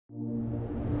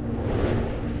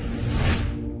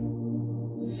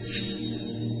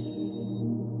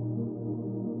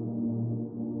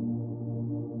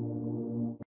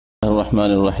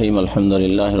الرحمن الرحيم الحمد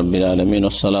لله رب العالمين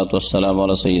والصلاة والسلام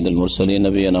على سيد المرسلين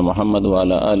نبينا محمد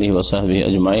وعلى آله وصحبه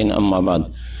أجمعين أما بعد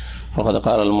فقد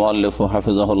قال المؤلف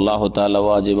حفظه الله تعالى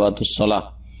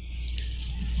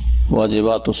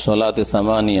واجبات الصلاة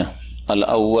ثمانية.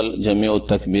 الأول جميع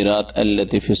التكبيرات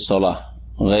التي في الصلاة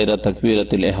غير تكبيرة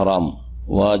الإحرام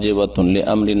واجبة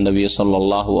لأمر النبي صلى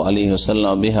الله عليه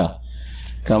وسلم بها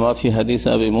كما في حديث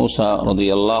أبي موسى رضي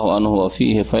الله عنه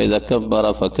وفيه فإذا كبر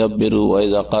فكبروا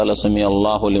وإذا قال سمع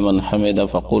الله لمن حمد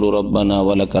فقولوا ربنا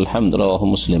ولك الحمد رواه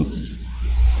مسلم.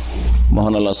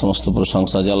 মহান আল্লাহ সমস্ত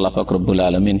প্রশংসা যে আল্লাহ পাক রব্বুল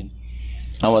আলামিন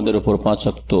আমাদের উপর 5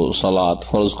 ওয়াক্ত সালাত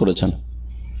ফরজ করেছেন।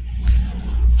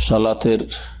 সালাতের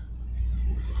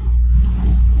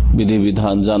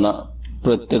বিধিবিধান জানা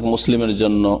প্রত্যেক মুসলিমের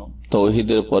জন্য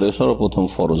তাওহীদের পরে সর্বপ্রথম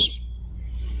ফরজ,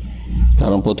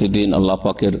 কারণ প্রতিদিন আল্লাহ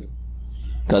পাকের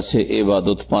কাছে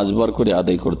ইবাদত 5 বার করে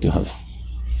আদায় করতে হবে।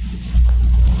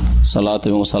 সালাত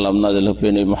এবং সালাম নাযিল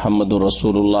হয়েছে মুহাম্মদুর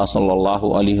রাসূলুল্লাহ সাল্লাল্লাহু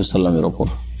আলাইহি ওয়াসাল্লামের উপর,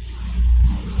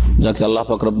 যাকে আল্লাহ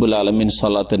পাক রব্বুল আলামিন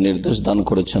সালাতের নির্দেশ দান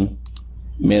করেছেন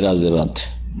মেরাজের রাত,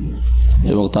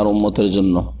 এবং তার উম্মতের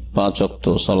জন্য 5 ওয়াক্ত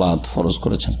সালাত ফরজ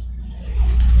করেছেন।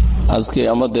 আজকে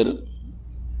আমাদের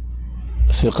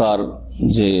ফিকহার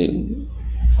যে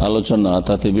আলোচনা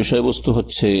তাতে বিষয়বস্তু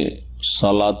হচ্ছে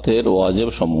সালাতের ওয়াজিব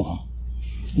সমূহ,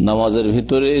 নামাজের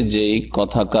ভিতরে যেই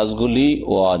কথা কাজগুলি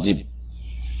ওয়াজিব,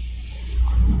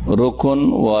 রুকন,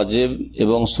 ওয়াজিব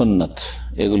এবং সুন্নাত,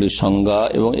 এগুলির সংজ্ঞা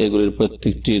এবং এগুলির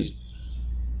প্রত্যেকটির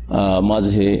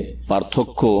মাঝে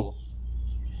পার্থক্য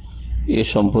এ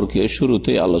সম্পর্কে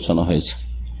শুরুতে আলোচনা হয়েছে।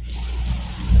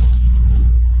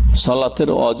 সালাতের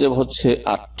ওয়াজিব হচ্ছে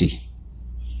 8টি।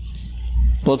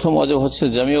 প্রথম ওয়াজিব হচ্ছে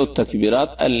জামিউত তাকবীরাত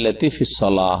আল্লাতী ফিস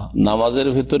সালাহ, নামাজের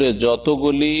ভিতরে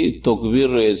যতগুলি তাকবীর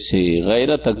রয়েছে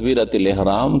গায়রা তাকবীরাতিল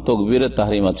ইহরাম, তাকবীরে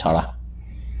তাহরিমা ছাড়া।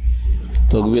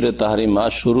 তাকবীরে তাহরিমা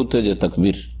শুরুতে যে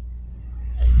তাকবীর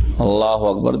আল্লাহু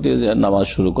আকবার দিয়ে যে নামাজ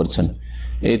শুরু করছেন,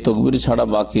 এই তাকবীর ছাড়া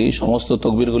বাকি সমস্ত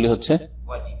তাকবীরগুলি হচ্ছে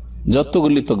ওয়াজিব।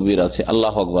 যতগুলি তাকবীর আছে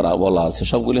আল্লাহু আকবার বলা আছে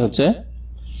সবগুলি হচ্ছে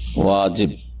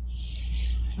ওয়াজিব।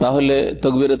 তাহলে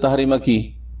তাকবীরে তাহরিমা কি?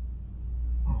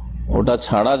 ওটা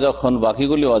ছাড়া যখন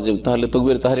বাকিগুলি ওয়াজিব, তাহলে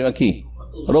তাকবীর তাহরিমা কি?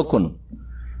 রুকন।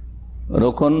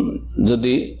 রুকন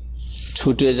যদি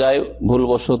ছুটে যায়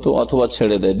ভুলবশত অথবা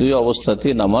ছেড়ে দেয়, দুই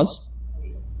অবস্থাতেই নামাজ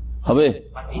হবে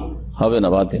না,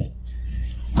 বাতিল।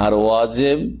 আর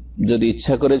ওয়াজিব যদি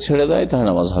ইচ্ছা করে ছেড়ে দেয় তাহলে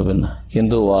নামাজ হবে না।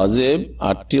 কিন্তু ওয়াজিব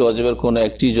 8টি ওয়াজিবের কোন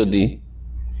একটি যদি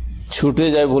ছুটে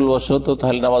যায় ভুলবশত,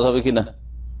 তাহলে নামাজ হবে কিনা?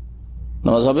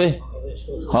 নামাজ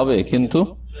হবে, কিন্তু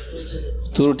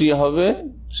ত্রুটি হবে।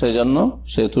 সেই জন্য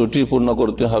সেই ত্রুটি পূর্ণ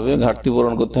করতে হবে, ঘাটতি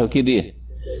পূরণ করতে হবে কি দিয়ে?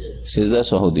 সিজদা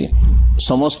সহ দিয়ে।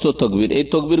 সমস্ত তাকবীর, এই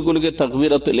তাকবীরগুলিকে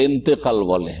তাকবীরাতুল ইন্তেকাল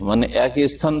বলে, মানে এক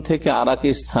স্থান থেকে আর এক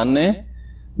স্থানে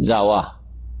যাওয়া,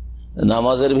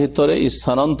 নামাজের ভিতরে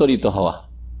স্থানান্তরিত হওয়া,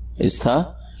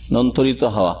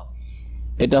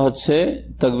 এটা হচ্ছে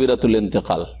তাকবীরাতুল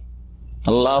ইন্তেকাল।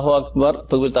 আল্লাহু আকবার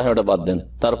তাকবীর তাহরিমাটা বাদ দেন,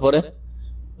 তারপরে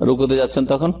রুকুতে যাচ্ছেন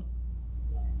তখন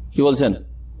কি বলছেন?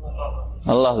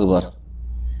 আল্লাহু আকবার।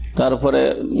 তারপরে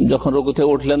যখন রুকুতে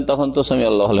উঠলেন তখন তো সামি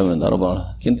আল্লাহু লিমান হামিদাহ,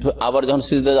 কিন্তু আবার যখন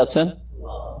সিজদা যাচ্ছেন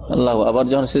আল্লাহু, আবার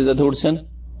যখন সিজদাতে উঠছেন,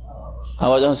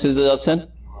 আবার যখন সিজদা যাচ্ছেন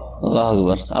আল্লাহু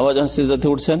আকবার, আবার যখন সিজদাতে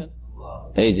উঠছেন,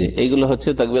 এই যে এইগুলো হচ্ছে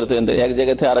তাকবীরাতুল ইন্তেকাল। এক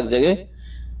জায়গা থেকে আরেক জায়গায়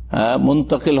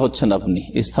মুনতাকিল হচ্ছেন, আপনি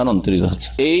স্থানান্তরিত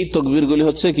হচ্ছেন। এই তাকবীরগুলি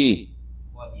হচ্ছে কি?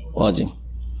 ওয়াজিব।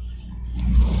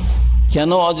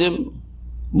 কেন ওয়াজিব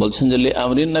বলছেন? যে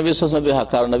আমরিন নবী সাল্লাল্লাহু আলাইহি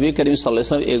ওয়াসাল্লাম, কারণ নবী করিম সাল্লাল্লাহু আলাইহি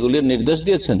ওয়াসাল্লাম এগুলির নির্দেশ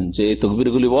দিয়েছেন যে এই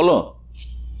তাকবীরগুলি বলো।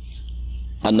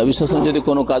 আর নবী সাল্লাল্লাহু আলাইহি ওয়াসাল্লাম যদি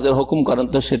কোনো কাজের হুকুম করেন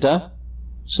তো সেটা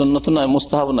সুন্নত নয়,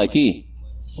 মুস্তাহাব নয়, কি?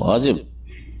 ওয়াজিব।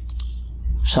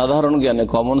 সাধারণ জ্ঞানে,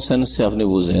 কমন সেন্সে আপনি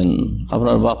বুঝেন,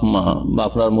 আপনার বাপ মা বা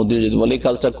আপনার মুদির যদি বলে এই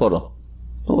কাজটা করো,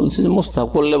 তো বলছে যে মুস্তাহাব,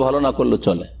 করলে ভালো, না করলে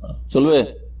চলবে।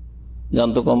 যান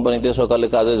তো কোম্পানিতে সকালে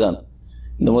কাজে যান,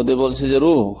 কিন্তু মুদির বলছে যে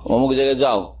অমুক জায়গায়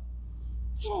যাও,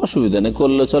 অসুবিধা নেই,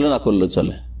 করলে চলে, না করলে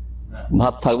চলে।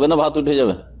 ভাত থাকবে না, ভাত উঠে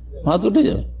যাবে,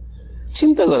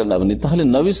 চিন্তা করেন আপনি। তাহলে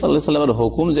নবী সাল্লাল্লাহু আলাইহি ওয়াসাল্লামের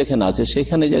হুকুম যেখানে আছে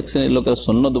সেখানে যে এক শ্রেণীর লোকের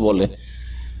সুন্নত বলে,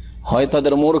 হয়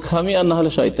তাদের মূর্খামি আর না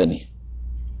হলে শয়তানি।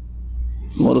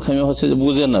 মূর্খামি হচ্ছে যে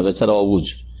বুঝে না, বেচারা অবুঝ,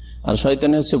 আর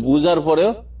শয়তানি হচ্ছে বুঝার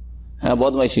পরেও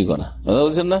বদমাইশি করা, কথা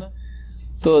বলছেন না?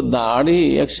 তো দাড়ি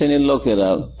এক শ্রেণীর লোকেরা,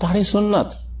 দাড়ি সুন্নাত,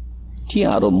 কি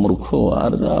আরো মূর্খ,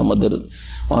 আর আমাদের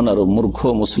অনারো মূর্খ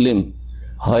মুসলিম,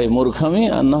 হয় মূর্খামি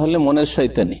আর না হলে মনের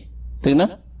শয়তানি, ঠিক না?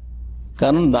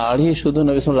 কারণ দাড়ি শুধু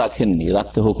নবী সাল্লাল্লাহু আলাইহি ওয়াসাল্লাম রাখেননি,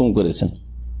 রাখতে হুকুম করেছেন।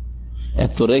 এক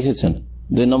তো রেখেছেন,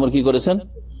 2 নম্বর কি করেছেন?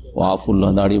 ওয়াফুল্লাহ,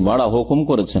 দাড়ি বাড়া হুকুম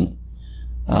করেছেন।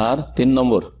 আর 3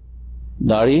 নম্বর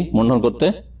দাড়ি মুন্ডন করতে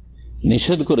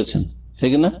নিষেধ করেছেন,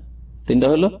 ঠিক না? 3টা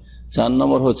হলো। 4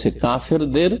 নম্বর হচ্ছে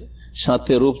কাফেরদের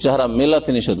সাথে রূপ চেহারা মেলাতে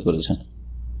নিষেধ করেছেন,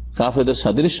 কাফেরদের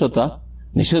সাদৃশ্যতা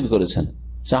নিষেধ করেছেন।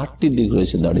 4টি দিক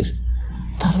রয়েছে দাড়ির।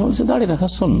 তার বলছে দাড়ি রাখা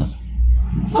সুন্নাত,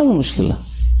 আমি মুশকিল,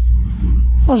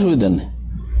 অসুবিধা নেই,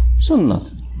 সুন্নাত,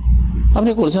 আপনি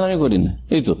করছেন আমি করি না,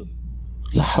 এই তো।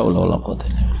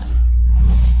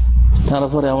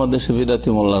 তারপরে আমাদের দেশে বিদাতি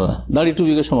মোল্লারা দাড়ি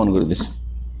টুপিকে সমান করে দিচ্ছে।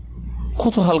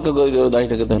 কত হালকা করে দিল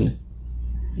দাড়িটাকে, তাহলে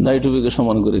দাড়ি টুপিকে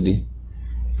সমান করে দিই।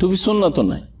 টুপি সুন্নাত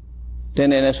নাই,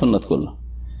 টেনে এনে সুন্নাত করলো,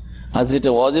 আর যেটা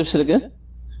ওয়াজিব সেটাকে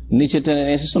নিচে টেনে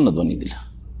নিয়ে এসে সুন্নাত বানিয়ে দিল।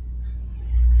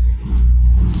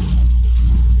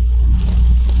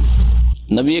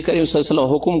 নবী করিম সাল্লাল্লাহু আলাইহি ওয়াসাল্লাম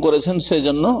হুকুম করেছেন, সেই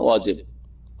জন্য ওয়াজিব।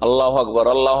 আল্লাহু আকবার,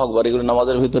 আল্লাহু আকবার এগুলো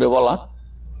নামাজের ভিতরে বলা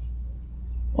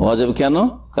ওয়াজিব। কেন?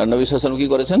 কারণ নবী সাল্লাল্লাহু আলাইহি ওয়াসাল্লাম কি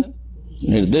করেছেন?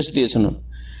 নির্দেশ দিয়েছেন।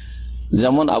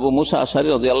 যেমন আবু মুসা আশআরী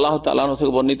রাদিয়াল্লাহু তাআলা আনহু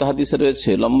থেকে বর্ণিত হাদিসে রয়েছে,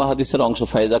 লম্বা হাদিসের অংশ,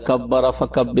 ফাইজা কাব্বারা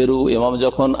ফাকাব্বিরু, ইমাম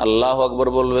যখন আল্লাহু আকবার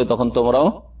বলবে তখন তোমরাও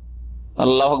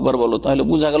আল্লাহু আকবার বলো। তাহলে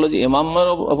বোঝা গেল যে ইমামের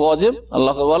ওয়াজিব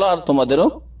আল্লাহু আকবার বলা, আর তোমাদেরও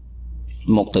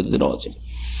মুক্তাদিদের ওয়াজিব।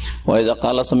 ওয়াইজা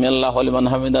ক্বালা সামিআল্লাহু লিমান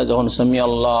হামিদা, যখন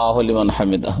সামিআল্লাহু লিমান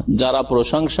হামিদা, যারা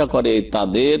প্রশংসা করে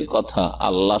তাদের কথা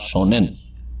আল্লাহ শোনেন।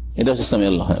 এটা হচ্ছে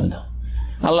সামিআল্লাহু হামিদা।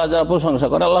 আল্লাহ যারা প্রশংসা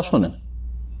করে আল্লাহ শোনেন,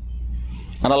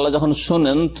 আর আল্লাহ যখন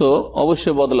শোনেন তো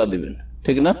অবশ্যই বদলা দিবেন,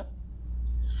 ঠিক না?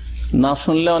 না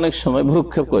শুনলে অনেক সময়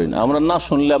ভ্রুক্ষেপ করি না আমরা, না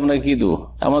শুনলে আপনাকে কি দেবো?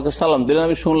 আমাকে সালাম দিলেন,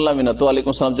 আমি শুনলামই না, তো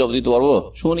ওয়ালাইকুম সালাম জবাব দিতে পারবো?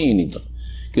 শুনিনি তো।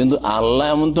 কিন্তু আল্লাহ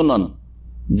এমন তো নন,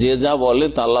 যে যা বলে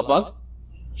তা আল্লাহ পাক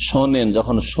শোনেন,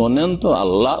 যখন শোনেন তো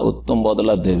আল্লাহ উত্তম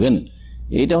বদলা দেবেন।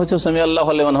 এইটা হচ্ছে সামিআল্লাহু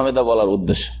লিমান হামিদা বলার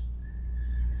উদ্দেশ্য।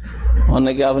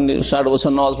 অনেকে আপনি 60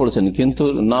 বছর নামাজ পড়ছেন, কিন্তু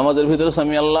নামাজের ভিতরে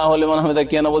সামিআল্লাহু লিমান হামিদা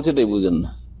কেন বলছে এটাই বুঝেন না।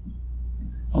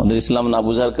 আমাদের ইসলাম না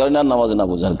বুঝার কারণে আর নামাজ না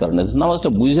বুঝার কারণে। নামাজটা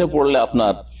বুঝে পড়লে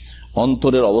আপনার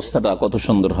অন্তরের অবস্থাটা কত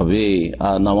সুন্দর হবে,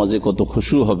 আর নামাজে কত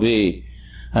খুশু হবে,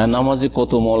 নামাজে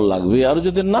কত মন লাগবে। আর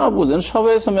যদি না বুঝেন,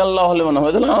 সবাই সামিআল্লাহু লিমান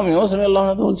হামিদা, আমিও সামিআল্লাহু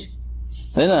লিমান হামিদা বলছি,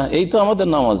 তাই না? এই তো আমাদের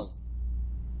নামাজ।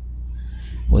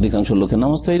 অধিকাংশ লোকের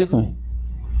নামাজ তো এইরকমই,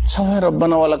 সবাই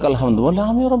রব্বানা ওয়া লাকাল হামদ বলে,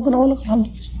 আমিও রব্বানা ওয়া লাকাল হামদ।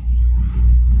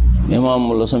 ইমাম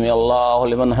বলল সামিআল্লাহু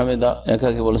লিমান হামিদা,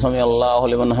 একাকি বলে সামিআল্লাহু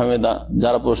লিমান হামিদা।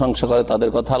 যারা প্রশংসা করে তাদের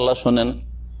কথা আল্লাহ শোনেন।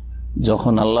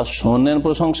 যখন আল্লাহ শোনেন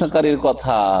প্রশংসাকারীর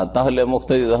কথা, তাহলে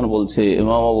মুক্তাদি যখন বলছে,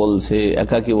 ইমামও বলছে,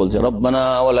 একাকি বলছে রব্বানা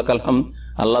ওয়া লাকাল হামদ,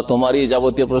 আল্লাহ তোমারই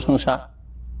যাবতীয় প্রশংসা।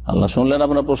 আল্লাহ শুনলেন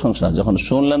আপনার প্রশংসা, যখন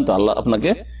শুনলেন তো আল্লাহ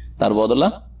আপনাকে তার বদলা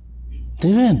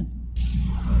দেবেন।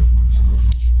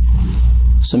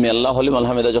 সামিআল্লাহু লিমান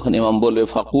হামিদা যখন ইমাম বলবে,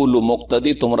 ফাকুলু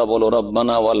মুক্তাদি, তোমরা বলো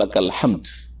রব্বানা ওয়া লাকাল হামদ।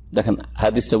 দেখেন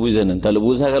হাদিসটা বুঝে নেন, তাহলে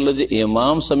বোঝা গেল যে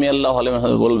ইমাম সামিআল্লাহু লিমান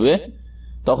হামিদা বলবে,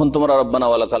 তখন তোমরা রব্বানা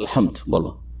ওয়া লাকাল হামদ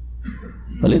বলো।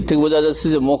 তাহলে ঠিক বোঝা যাচ্ছে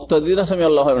যে মুক্তাদিরা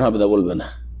সামিআল্লাহু লিমান হামিদা বলবে না,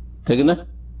 ঠিক না?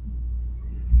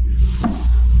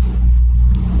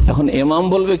 এখন ইমাম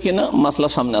বলবে কিনা মাসলা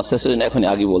সামনে আসছে, সেজন্য এখন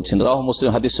আগে বলছেন। রাওয়াহু মুসলিম,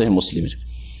 হাদিস সহিহ মুসলিমের।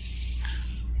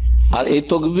 আর এই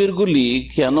তাকবীর গুলি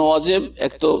কেন ওয়াজিব?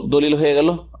 এক তো দলিল হয়ে গেল,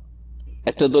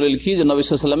 একটা দলিল কি, যে নবী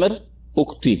সাল্লাল্লাহু আলাইহি ওয়াসাল্লামের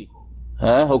উক্তি,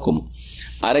 হুকুম।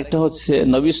 আরেকটা হচ্ছে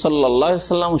নবী সাল্লাল্লাহু আলাইহি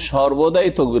ওয়াসাল্লাম সর্বদাই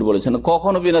তাকবীর বলেছেন,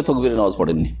 কখনো বিনা তাকবীরে নামাজ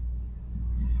পড়েননি।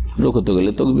 রুকুতে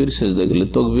গেলে তাকবীর, সিজদা গেলে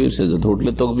তাকবীর, সিজদাতে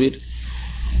উঠলে তাকবীর,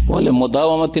 বলে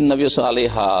মুদাওয়ামাতিন নবী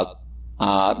আলাইহা।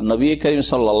 আর নবী করিম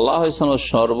সাল্লাল্লাহু আলাইহি ওয়াসাল্লাম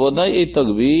সর্বদাই এই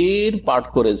তাকবীর পাঠ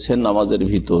করেছেন নামাজের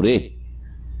ভিতরে,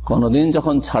 কোনদিন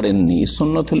যখন ছাড়েননি।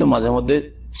 সুন্নত হলে মাঝে মধ্যে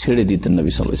ছেড়ে দিতেন নবী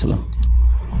সাল্লাল্লাহু আলাইহি ওয়াসাল্লাম,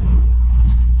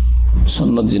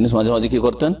 সুন্নত জিনিস মাঝে মাঝে কি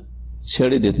করতেন?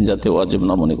 ছেড়ে দিতেন, যাতে ওয়াজিব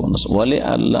না মনে করুন। বলে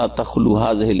আল্লাহ তাখলু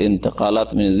হাযিহিল ইনতিকালাত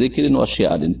মিন যিকরিন ওয়া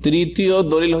শিআরিন। তৃতীয়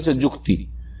দলিল হচ্ছে যুক্তি।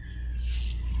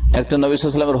 একটা নবী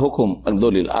সাল্লাল্লাহু আলাইহি ওয়াসাল্লামের হুকুম এক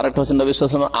দলিল, আর একটা হচ্ছে নবী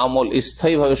সাল্লাল্লাহু আলাইহি ওয়াসাল্লামের আমল।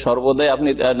 স্থায়ীভাবে সর্বদাই আপনি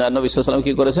নবী সাল্লাল্লাহু আলাইহি ওয়াসাল্লাম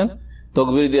কি করেছেন?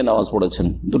 তাকবীর দিয়ে নামাজ পড়েছেন।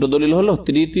 দুটো দলিল হলো।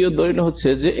 তৃতীয় দলিল হচ্ছে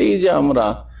যে এই যে আমরা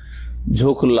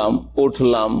ঝুঁকলাম,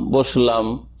 উঠলাম, বসলাম,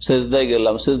 সেজদায়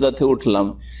গেলাম, সেজদাতে উঠলাম,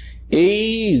 এই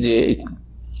যে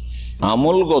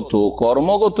আমলগত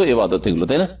কর্মগত ইবাদত এগুলো,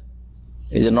 তাই না?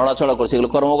 এই যে নড়াচড়া করছে, এগুলো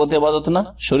কর্মগত ইবাদত না,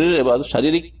 শরীরের ইবাদত,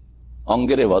 শারীরিক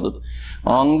অঙ্গের ইবাদত।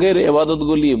 অঙ্গের ইবাদত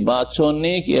গুলি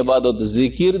বাচনিক ইবাদত,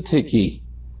 জিকির থেকে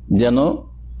যেন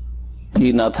কি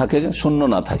না থাকে, শূন্য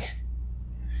না থাকে।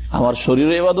 আমার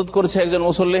শরীরে ইবাদত করছে একজন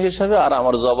মুসল্লি হিসাবে, আর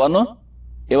আমার জবানও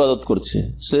ইবাদত করছে।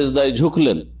 সেজদায়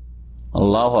ঝুঁকলেন,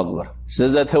 আল্লাহু আকবার,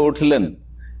 সেজদাতে উঠলেন,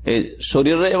 এই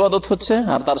শরীরের ইবাদত হচ্ছে,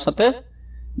 আর তার সাথে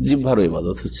জিহ্বারও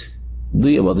ইবাদত হচ্ছে।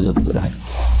 দুই ইবাদত যাতে করে হয়।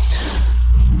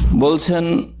 বলছেন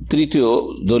তৃতীয়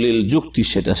দলিল যুক্তি,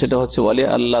 সেটা হচ্ছে ওয়ালি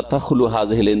আল্লাহ তাখলু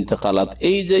হাযিহিল ইনতিকালাত।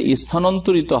 এই যে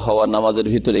স্থানান্তরিত হওয়া নামাজের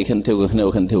ভিতরে, এখান থেকে ওখানে,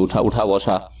 ওখান থেকে উঠা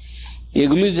বসা,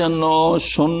 এগুলি যেন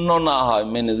শূন্য না হয়।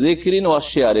 মিন যিকরিন ওয়া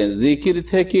শিআরিন, জিকির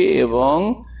থেকে এবং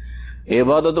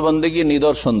ইবাদত বন্দেগী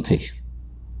নিদর্শন থেকে,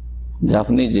 যে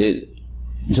আপনি যে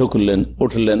ঝুঁকলেন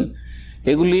উঠলেন,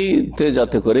 এগুলিতে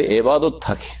যাতে করে ইবাদত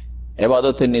থাকে,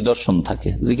 ইবাদতের নিদর্শন থাকে,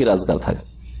 জিকির আজকার থাকে।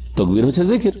 তাকবীর হচ্ছে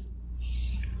জিকির।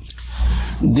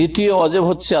 দ্বিতীয় ওয়াজিব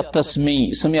হচ্ছে আত-তাসমি,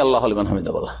 সামি আল্লাহু লিমান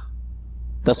হামিদা বলা।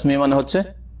 তাসমি মানে হচ্ছে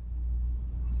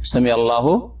সামি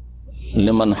আল্লাহু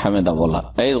লিমান হামিদা বলা।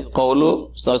 এই কওলু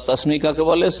তাসমি কাকে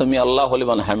বলে? সামি আল্লাহু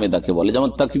লিমান হামিদাকে বলে। যেমন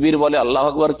তাকবীর বলে আল্লাহু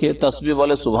আকবার কে, তাসবিহ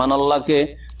বলে সুবহানাল্লাহকে,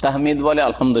 তাহমিদ বলে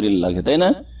আলহামদুলিল্লাহকে, তাই না?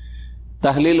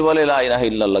 তাহলিল বলে লা ইলাহা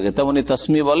ইল্লাল্লাহকে। তেমনি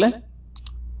তাসমি বলে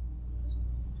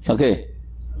কাকে?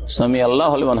 সামি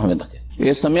আল্লাহু লিমান হামিদাকে।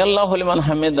 এই সামি আল্লাহু লিমান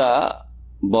হামিদা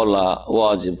বলা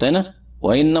ওয়াজিব, তাই না?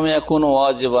 ওয়াইন্নামা ইয়াকুনু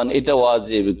ওয়াজিবান, এটা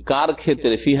ওয়াজিব কার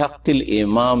ক্ষেত্রে? ফি হাক্কিল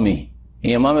ইমামি,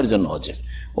 ইমামের জন্য ওয়াজিব।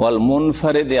 ওয়াল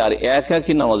মুনফারিদি, আর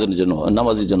একাকী নামাজের জন্য,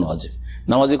 নামাজের জন্য ওয়াজিব।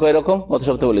 নামাজি কয় রকম? গত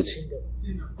সপ্তাহে বলেছি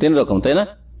 3 রকম, তাই না?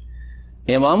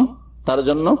 ইমাম, তার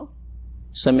জন্য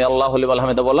সামি আল্লাহু লিমান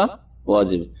হামিদা বলা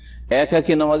ওয়াজিব।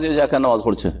 একাকী নামাজি, যে একা নামাজ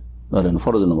পড়ছে, ধরেন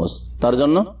ফরজ নামাজ, তার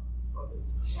জন্য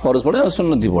ফরজ পড়ে আর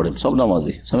সুন্নতি পড়ে, সব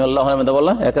নামাজি সামি আল্লাহু লিমান হামিদা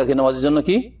বলা একাকী নামাজের জন্য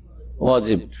কি?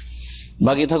 ওয়াজিব।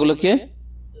 বাকি থাকলো কে?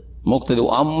 মুক্তাদি।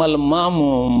 আম্মাল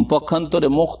মামুম, পক্ষান্তরে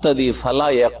মুক্তাদি, ফালা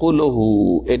ইয়াকুলুহু,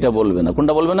 এটা বলবে না।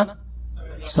 কোনটা বলবে না?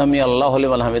 সামি আল্লাহু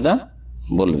লিমান হামিদা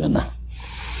বলবে না।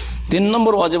 3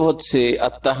 নম্বর ওয়াজিব হচ্ছে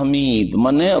আত-তাহমিদ,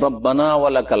 মানে রব্বানা ওয়া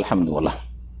লাকাল হামদ বলা।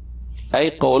 এই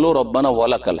কওলু রব্বানা ওয়া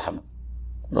লাকাল হামদ,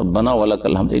 রব্বানা ওয়া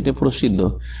লাকাল হামদ, এটা প্রসিদ্ধ,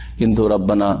 কিন্তু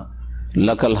রব্বানা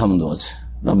লাকাল হামদ আছে,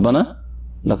 রব্বানা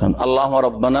লাকাল হামদ। আল্লাহুম্মা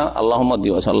রব্বানা, আল্লাহুম্মা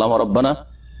দিও আছে, আল্লাহুম্মা রব্বানা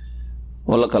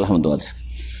ওয়া লাকাল হামদ আছে।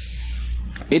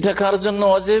 এটা কার জন্য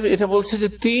ওয়াজিব? এটা বলছে যে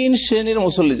 3 শ্রেণীর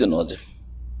মুসল্লির জন্য ওয়াজিব।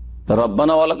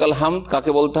 রব্বানা ওয়া লাকাল হামদ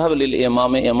কাকে বলতে হবে? লিল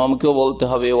ইমামে, ইমামকেও বলতে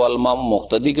হবে, ওয়াল মাম,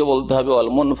 মুক্তাদিকে বলতে হবে, ওয়াল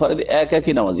মুনফারিদ,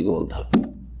 একাকী নামাজিকে বলতে হবে।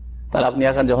 তাহলে আপনি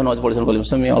এখন যখন ওয়াজ পড়ছেন বলবেন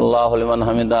সামি আল্লাহু লিমান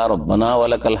হামিদা রব্বানা ওয়া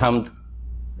লাকাল হামদ,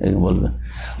 এরকম বলবেন।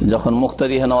 যখন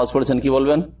মুক্তাদি নামাজ পড়ছেন কি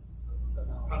বলবেন?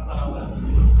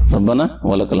 রব্বানা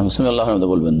ওয়া লাকাল হামদ, সামি আল্লাহু হামিদা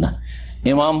বলবেন না।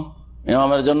 ইমাম,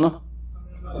 ইমামের জন্য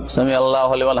সামি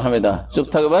আল্লাহু লিমান হামিদা, চুপ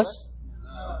থাকবে, বাস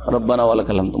রব্বানা ওয়া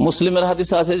লাকাল হামদ। মুসলিমের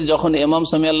হাদিসে আছে যখন ইমাম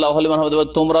সামি আল্লাহু লিমান হামিদা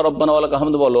তোমরা রব্বানা ওয়া লাকাল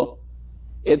হামদ বলো,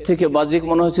 এর থেকে বাজিক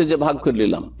মনে হচ্ছে যে ভাগ করে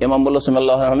নিলাম, ইমাম বললো সামি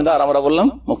আল্লাহু লিমান হামিদা আর আমরা বললাম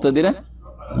মুক্তাদিরা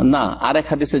না। আরেক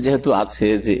হাদিসে যেহেতু আছে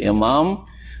যে ইমাম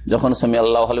যখন সামি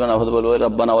আল্লাহু লিমান হামিদা বলবে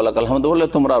রব্বানা ওয়া লাকাল হামদ বললে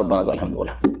তোমরা রব্বানা ওয়া লাকাল হামদ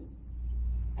বলো,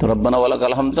 তো রব্বানা ওয়া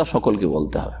লাকাল হামদটা সকলকে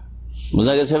বলতে হবে।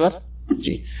 বুঝা গেছে এবার?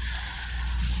 জি।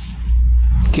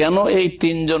 কেন এই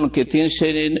 3 জনকে, 3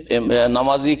 শ্রেণীর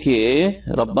নামাজিকে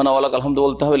রব্বানা ওয়া লাকাল হামদ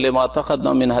বলতে হবে? লিমা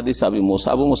তাকাদ্দাম মিন হাদিস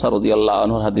আবু মুসা রাদিয়াল্লাহু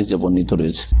আনহুর হাদিস যে বর্ণিত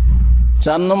রয়েছে।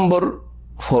 4 নম্বর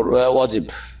ওয়াজিব,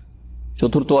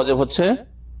 চতুর্থ ওয়াজিব হচ্ছে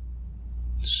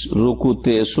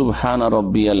রুকুতে সুবহানা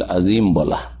রব্বিয়াল আযীম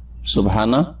বলা।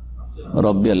 সুবহানা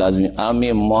রব্বিয়াল আযীম, আমি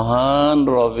মহান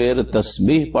রবের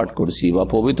তাসবিহ পাঠ করছি বা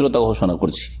পবিত্রতা ঘোষণা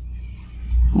করছি,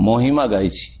 মহিমা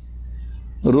গাইছি।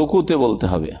 রুকুতে বলতে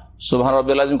হবে সুবহান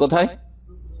রব্বিল আযীম। কোথায়?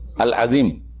 আল আযীম,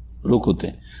 রুকুতে।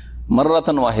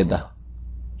 মাররাতান ওয়াহিদা,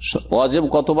 ওয়াজিব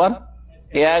কতবার?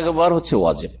 একবার হচ্ছে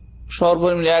ওয়াজিব,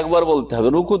 সর্বনিম্ন একবার বলতে হবে।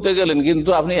 রুকুতে গেলেন কিন্তু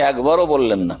আপনি একবারও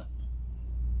বললেন না,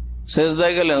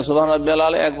 সেজদায় গেলেন সুবহান রাব্বিয়াল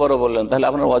আলা একবারও বললেন, তাহলে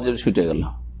আপনার ওয়াজিব ছুটে গেল।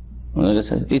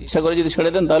 ইচ্ছা করে যদি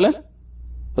ছেড়ে দেন তাহলে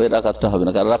ওই রাকাতটা হবে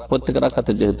না, কারণ প্রত্যেক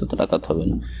রাকাতে যেহেতু রাকাত হবে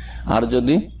না। আর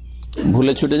যদি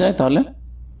ভুলে ছুটে যায় তাহলে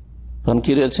তখন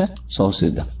কি রয়েছে?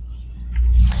 সহসিজদা।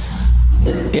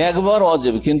 একবার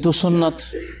ওয়াজিব, কিন্তু সুন্নাত,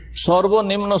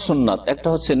 সর্বনিম্ন সুন্নাত। একটা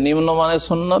হচ্ছে নিম্ন মানের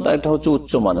সুন্নাত, একটা হচ্ছে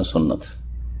উচ্চ মানের সুন্নাত।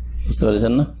 বুঝতে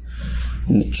পেরেছেন না?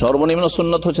 সর্বনিম্ন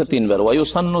সুন্নাত হচ্ছে 3 বার,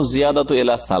 ওয়ায়ুসান্নু জিয়াদাতু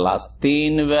ইলা সালাস,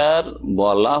 3 বার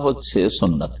বলা হচ্ছে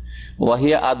সুন্নাত।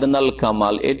 ওয়াহিয়া আদনাল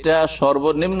কামাল, এটা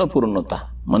সর্বনিম্ন পূর্ণতা,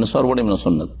 মানে সর্বনিম্ন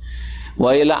সুন্নাত।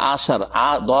 ওয়াইলা আশার,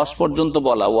 10 পর্যন্ত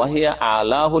বলা। ওয়াহিয়া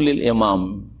আলাহু লিল ইমাম,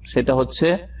 সেটা হচ্ছে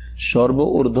সর্ব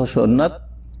ঊর্ধ্ব সুন্নাত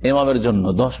ইমামের জন্য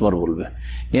 10 বার বলবে।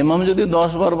 ইমাম যদি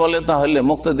 10 বার বলে তাহলে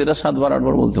মুক্তাদিরা 7 বার 8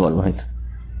 বার বলতে পারবে হয়তো,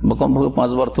 বা কমপক্ষে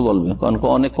 5 বার তো বলবে, কারণ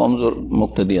অনেক কমজোর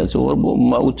মুক্তাদি আছে, ওর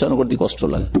উচ্চারণ করতে কষ্ট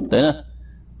লাগে, তাই না?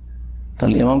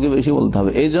 তাহলে ইমামকে বেশি বলতে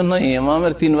হবে। এই জন্য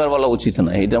ইমামের 3 বার বলা উচিত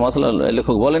না। এটা মাসলা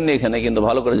লেখক বলেননি এখানে, কিন্তু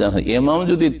ভালো করে জানা। ইমাম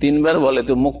যদি 3 বার বলে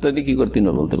তো মুক্তাদি কি করে 3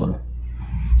 বার বলতে পারবে?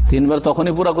 3 বার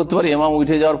তখনই পুরা করতে পারে, ইমাম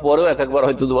উঠে যাওয়ার পরেও একবার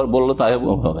হয়তো 2 বার বললো, তাই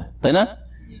হবে, তাই না?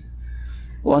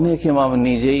 অনেক ইমাম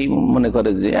নিজেই মনে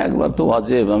করে যে একবার তো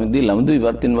ওয়াজিব আমি দিলাম, 2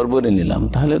 বার 3 বার বলে নিলাম,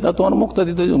 তাহলে তা তোমার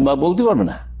মুক্তাদি তো বলতে পারবে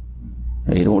না,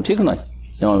 এইরকম ঠিক নয়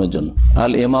ইমামের জন্য।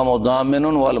 আল ইমাম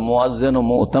দামিনুন ওয়াল মুয়াজ্জিনু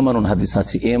মু'তামানুন, হাদিস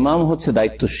আছে। ইমাম হচ্ছে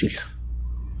দায়িত্বশীল,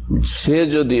 সে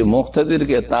যদি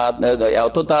মুক্তাদিরকে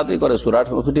এত তাড়াতাড়ি করে সূরা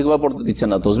ঠিকভাবে পড়তে দিচ্ছে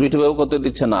না, তাসবিহ ঠিকভাবে করতে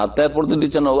দিচ্ছে না, আত্মায়াত পড়তে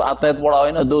দিচ্ছে না, আত্মায়াত পড়া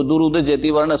হয় না, দুরুদে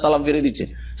যেতেই পারে না, সালাম ফিরে দিচ্ছে,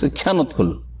 সে খেয়ানত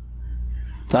করলো।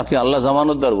 তাকে আল্লাহ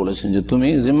জামানতদার বলেছেন যে তুমি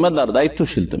জিম্মাদার,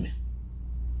 দায়িত্বশীল, তুমি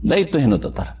দায়িত্বহীনতা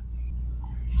তার।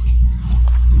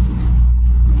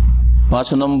 5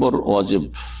 নম্বর ওয়াজিব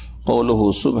কওলুহু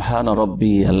সুবহান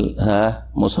রাব্বিয়াল,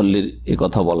 মুসাল্লির এই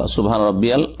কথা বলা, সুবহান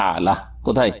রাব্বিয়াল আলা,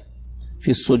 কোথায়?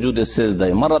 ফি সুজুদে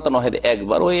সিজদায় মারাতান ওয়াহিদ,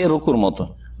 একবার, ওই রুকুর মতো।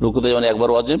 রুকুতে যেমন একবার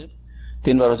ওয়াজিব,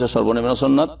 3 বার হচ্ছে সর্বনিম্ন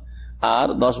সুন্নাত, আর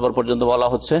 10 বার পর্যন্ত বলা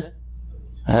হচ্ছে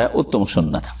উত্তম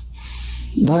সুন্নাত।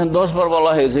 ধরেন 10 বার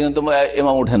বলা হয়েছে কিন্তু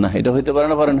ইমাম উঠে না, এটা হইতে পারে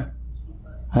না? পারে না?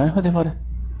 হ্যাঁ, হতে পারে।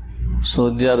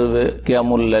 সৌদি আরবে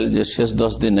কিয়ামুল লাইল, যে শেষ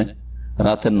 10 দিনে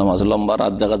রাতের নামাজ, লম্বা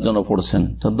রাত জাগার জন্য পড়ছেন,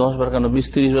 তো 10 বার কেন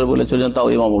 20-30 বার বলে চলে যান, তাও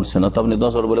ইমাম উঠছে না, তো আপনি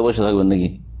 10 বার বলে বসে থাকবেন নাকি?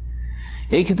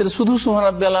 এই ক্ষেত্রে শুধু সুবহান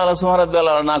রাব্বিয়াল আলা, সুবহান রাব্বিয়াল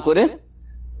আলা না করে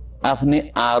আপনি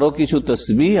আরো কিছু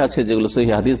তাসবিহ আছে যেগুলো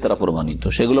সহিহ হাদিস দ্বারা প্রমাণিত,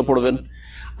 সেগুলো পড়বেন।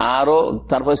 আরো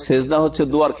তারপর সেজদা হচ্ছে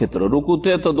দোয়ার ক্ষেত্রে,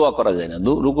 রুকুতে তো দোয়া করা যায় না,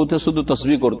 রুকুতে শুধু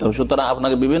তাসবিহ করতে হবে, সুতরাং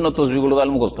আপনাকে বিভিন্ন তাসবিহগুলো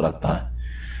মুখস্থ রাখতে হয়।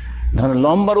 ধরেন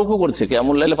লম্বা রুকু করছে,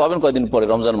 কিয়ামুল লাইলে পাবেন কয়দিন পরে,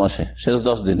 রমজান মাসে শেষ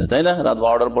 10 দিনে, তাই না? রাত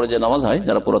 12টার পরে যে নামাজ হয়,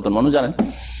 যারা পুরাতন মানুষ জানেন,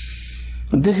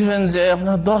 দেখবেন যে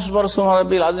আপনার 10 বার সুবহান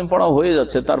রাব্বিল আযীম পড়া হয়ে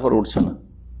যাচ্ছে, তারপর উঠছে না,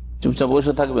 চুপচাপ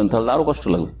বসে থাকবেন, তাহলে আরো কষ্ট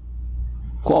লাগবে,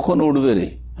 কখন উঠবে রে?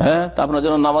 হ্যাঁ, তা আপনার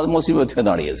জন্য নামাজ মুসিবত হয়ে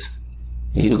দাঁড়িয়েছে।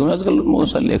 এইরকম আজকাল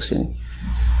মুসাল্লি এক শ্রেণী।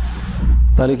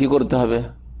 তাহলে কি করতে হবে?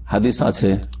 হাদিস আছে,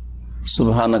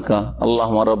 সুবহানাকা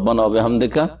আল্লাহুম্মা রাব্বানা ওয়া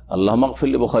বিহামদিকা আল্লাহুম্মা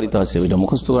ইগফিরলি, বুখারীতে আছে, ওইটা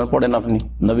মুখস্থ করে পড়েন আপনি।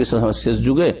 নবী সাল্লাল্লাহু আলাইহি ওয়াসাল্লাম শেষ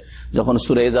যুগে যখন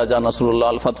সূরা ইযা জা নাসরুল্লাহ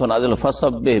আল ফাতহু নাযিল,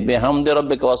 ফাসাব্বিহ বিহামদি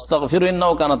রাব্বিকা ওয়াস্তাগফিরহু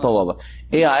ইন্নাহু কানা তাওয়াবা,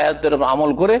 এই আয়াতের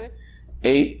আমল করে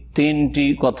এই 3টি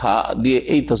কথা দিয়ে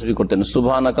এই তাসবিহ করতেন।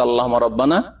 সুবহানাকা আল্লাহুম্মা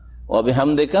রাব্বানা ওয়া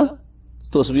বিহামদিকা,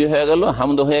 তাসবিহ হয়ে গেল,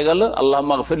 হামদ হয়ে গেল,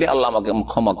 আল্লাহুম্মা ইগফিরলি, আল্লাহ আমাকে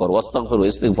ক্ষমা করো, ওয়াস্তাগফিরহু,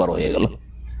 ইস্তিগফার হয়ে গেল।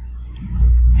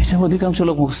 এটা অধিকাংশ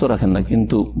লোক মুখস্থ রাখেন না,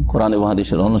 কিন্তু কোরআন এবং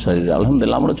হাদিসের অনুসারীরা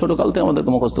আলহামদুলিল্লাহ, আমরা ছোট কাল থেকে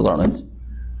আমাদেরকে মুখস্থ করানো হয়েছে,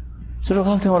 ছোট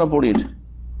কাল থেকে আমরা পড়ি।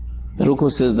 রুকু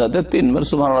সিজদাতে 3 বার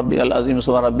সুবহান রাব্বিয়াল আযীম,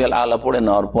 সুবহান রাব্বিয়াল আলা পড়ে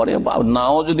নেওয়ার পরে,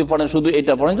 নাও যদি পড়েন শুধু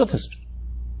এটা পড়েন যথেষ্ট,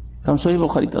 কারণ সহিহ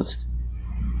বুখারীতে আছে।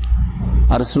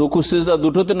 আর রুকু সিজদা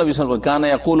দুটোতে নবী সাল্লাল্লাহু আলাইহি ওয়াসাল্লাম কানা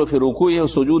ইয়াকুলু ফি রুকুইহি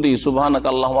ওয়া সুজুদিহি সুবহানাকা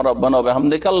আল্লাহুম্মা রাব্বানা ওয়া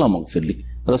বিহামদিকা আল্লাহুম্মা ইগফিরলি,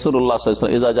 রাসূলুল্লাহ সাল্লাল্লাহু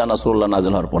আলাইহি ওয়াসাল্লাম ইযা জা নাসরুল্লাহ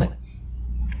নাযিল হওয়ার পরে।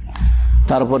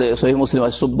 তারপরে সহিহ মুসলিম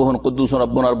আছে, সুবহান কুদ্দুস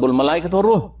রাব্বুনা রাব্বুল মালায়েকাতি ওয়ার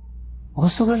রূহ,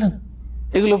 মুখস্থ করলেন,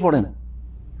 এগুলো পড়েন।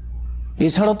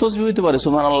 এছাড়া তাসবিহ হইতে পারে,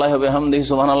 সুবহানাল্লাহি ওয়া বিহামদিহি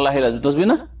সুবহানাল্লাহিল আযীম, তাসবিহ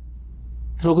না?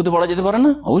 রুকুতে পড়া যেতে পারে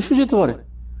না? অবশ্যই যেতে পারে।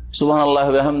 সুবহানাল্লাহি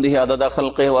ওয়া বিহামদিহি আদাদা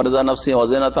খালকিহি ওয়া রিদা নাফসিহি ওয়া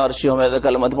জিনাতা আরশিহি ওয়া মিদাদা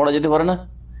কালিমাতিহি পড়া যেতে পারে না?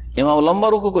 ইমাম লম্বা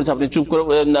রুকু করছে, আপনি চুপ করে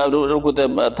রুকুতে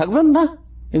থাকবেন না?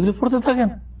 এগুলো পড়তে থাকেন।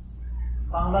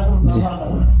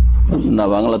 না,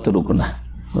 বাংলাতে রুকু না,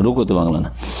 রুকুতে বাংলা না।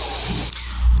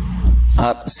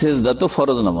 আর সেজদা তো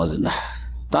ফরজ নামাজে না।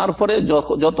 তারপরে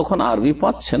যতক্ষণ আরবি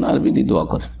পাচ্ছেন, আরবি দিয়ে দোয়া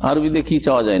করেন। আরবি দিয়ে কি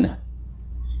চাওয়া যায় না?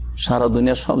 সারা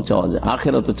দুনিয়ার সব চাওয়া যায়,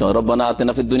 আখিরাতও চাওয়া। রব্বানা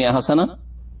আতিনা ফিদ দুনিয়া হাসানা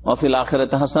ওয়া ফিল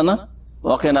আখিরাতি হাসানা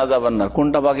ওয়া কিনা আযাবান নার।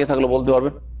 কোনটা বাকি থাকলো বলতে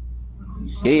পারবেন?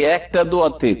 এই একটা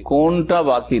দোয়াতে কোনটা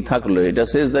বাকি থাকলো? এটা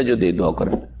সেজদায় যদি দোয়া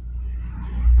করেন।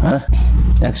 হ্যাঁ,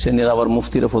 এক শ্রেণীর আবার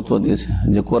মুফতিরা ফতোয়া দিয়েছে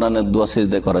যে কোরআনের দোয়া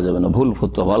সেজদায় করা যাবে না। ভুল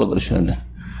ফতোয়া, ভালো করে শুনে।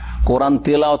 কোরআন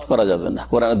তেলাওয়াত করা যাবে না,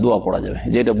 কোরআনের দোয়া পড়া যাবে।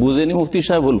 যেটা বুঝেনি মুফতি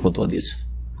সাহেব, ভুল ফতোয়া দিয়েছে।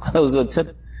 বুঝতে পারছেন?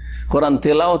 কোরআন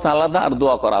তেলাওয়াত আলাদা আর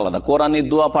দোয়া করা আলাদা। কোরআনের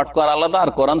দোয়া পাঠ করা আলাদা আর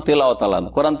কোরআন তেলাওয়াত আলাদা।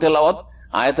 কোরআন তেলাওয়াত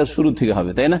আয়াতের শুরু থেকে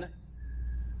হবে, তাই না?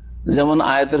 যেমন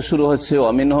আয়াতের শুরু হচ্ছে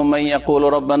ওয়ামিনহুম মান ইয়াকুলু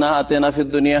রব্বানা আতিনা ফিদ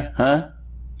দুনিয়া, হ্যাঁ,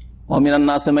 ওয়ামিনান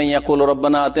নাসি মান ইয়াকুলু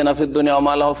রব্বানা আতিনা ফিদ দুনিয়া ওয়া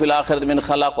মা লাহু ফিল আখিরাতি মিন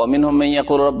খালাক ওয়ামিনহুম মান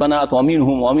ইয়াকুলু রব্বানা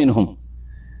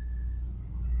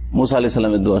মুসা আলাইহিস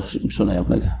সালামের দোয়া শোনাই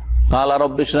আপনাকে। কালা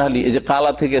রব্বি ইশরাহ লি, এই যে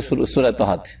কালা থেকে সূরা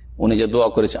তাহাত, উনি যে দোয়া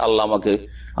করেছে, আল্লাহ আমাকে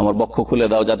আমার বক্ষ খুলে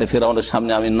দাও যাতে ফিরআউনের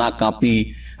সামনে আমি না কাঁপি,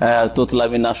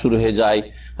 তোতলামি না শুরু হয়ে যায়,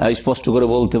 স্পষ্ট করে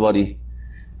বলতে পারি।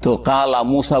 তো কালা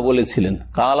মুসা বলেছিলেন,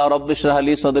 কালা রব্বি ইশরাহ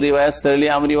লি সাদরি ওয়া ইয়াসসির লি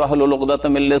আমরি ওয়াহলুল উকদাতাম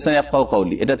মিন লিসানি ইয়াফকাহু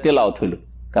কওলি। এটা তেলাওয়াত হলো,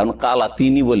 কারণ কালা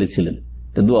তিনি বলেছিলেন,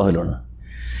 এটা দোয়া হলো না।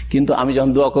 কিন্তু আমি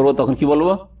যখন দোয়া করবো তখন কি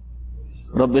বলবো?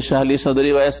 রব্বি ইশরাহ লি সাদরি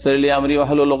ওয়া ইয়াসসির লি আমরি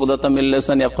ওয়াহলুল উকদাতাম মিন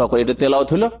লিসানি ইয়াফকাহু কওলি। এটা তেলাওয়াত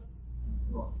হলো।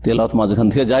 তেলাওয়াত মাঝখান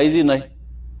থেকে জায়েজই নয়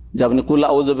যে আপনি কুল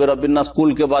আউযু বিরাব্বিন নাস,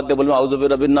 কুলকে বাদ দিয়ে বলবেন আউযু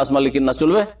বিরাব্বিন নাস মালিকিন নাস,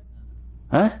 চলবে?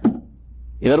 হ্যাঁ,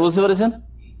 এবার বুঝতে পেরেছেন?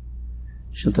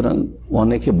 সুতরাং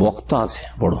অনেকে বক্তা আছে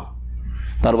বড়,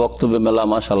 তার বক্তব্যে মেলা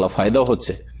মাশাআল্লাহ ফায়দাও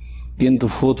হচ্ছে, কিন্তু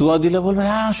ফতুয়া দিলে বলবেন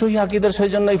হ্যাঁ সহি আকীদার, সেই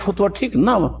জন্য এই ফতুয়া ঠিক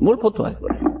না, ভুল ফতুয়া,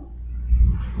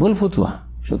 ভুল ফতুয়া।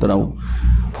 সুতরাং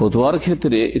ফতুয়ার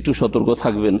ক্ষেত্রে একটু সতর্ক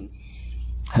থাকবেন।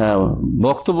 হ্যাঁ,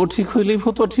 বক্তব্য ঠিক হইলেই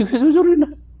ফতুয়া ঠিক হয়ে যাবে জরুরি না,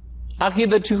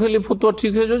 আকীদা ঠিক হইলে ফতুয়া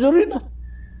ঠিক হয়ে যাবে জরুরি না।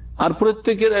 আর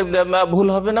প্রত্যেকের ভুল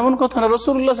হবে না এমন কথা না,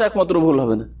 রাসূলুল্লাহ একমাত্র ভুল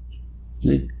হবে না।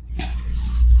 জি,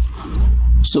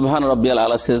 সুবহান রাব্বিয়াল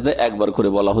আলা সিজদা একবার করে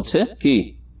বলা হচ্ছে কি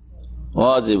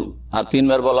ওয়াজিব, আর 3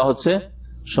 বার বলা হচ্ছে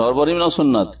সর্বনিম্ন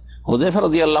সুন্নাত। হুযায়ফা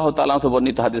রাদিয়াল্লাহু তাআলা থেকে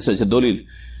বর্ণিত হাদিস রয়েছে দলিল,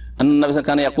 নবী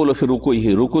কানে ইয়াকুলু ফি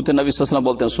রুকুইহি, রুকুতে নবী সাল্লাল্লাহু আলাইহি ওয়াসাল্লাম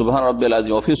বলতেন সুবহান রাব্বিয়াল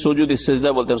আযীম, ওয়া ফি সুজুদি সিজদা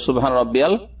বলতেন সুবহান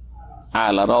রাব্বিয়াল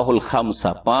আলা। রাহুল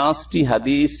খামসা, 5টি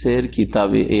হাদিসের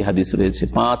কিতাবে এই হাদিস রয়েছে।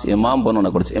 5 ইমাম বর্ণনা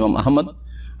করেছে, ইমাম আহমদ,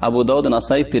 আবু দাউদ,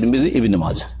 নাসাই, তিরমিজি, ইবনে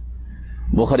মাজাহ।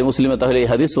 বুখারী মুসলিমে তাহলে এই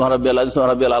হাদিস সুবহান রাব্বিয়াল আযীম সুবহান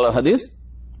রাব্বিয়াল আলার হাদিস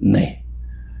নেই,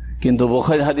 কিন্তু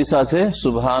বুখারীর হাদিস আছে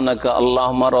সুবহানাকা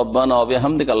আল্লাহুম্মা রাব্বানা ওয়া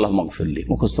বিহামদিকা আল্লাহুম্মা গফিরলি।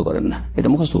 মুখস্থ করেন না, এটা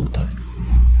মুখস্থ করতে হবে।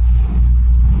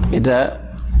 এটা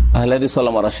আহলে হাদিস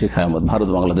ওলামারা শেখায় আমাদের ভারত,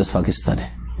 বাংলাদেশ, পাকিস্তানে,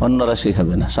 অন্যরা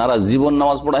শেখাবে না। সারা জীবন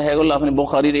নামাজ পড়া হয়ে গেল আপনি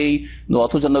বুখারীর এই,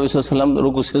 অথচ নবী সাল্লাল্লাহু আলাইহি ওয়াসাল্লাম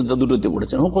রুকু সিজদা দুটোতে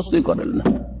পড়েছেন, মুখস্থই করেন না।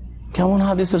 কেমন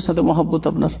হাদিসের সাথে মহব্বত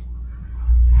আপনার,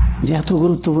 যে এত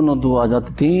গুরুত্বপূর্ণ দোয়া যাতে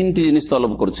 3টি জিনিস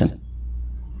তলব করছেন।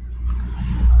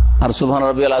 আর সুবহান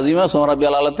রাব্বিয়াল আযীম, সুবহান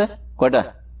রাব্বিয়াল আলাতে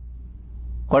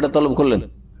কয়টা তলব করলেন?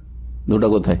 2টা।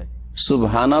 কোথায়?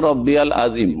 সুবহানা রাব্বিয়াল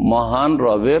আযীম, মহান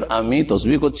রবের আমি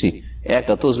তসবিহ করছি,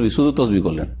 একটা তসবিহ, শুধু তসবিহ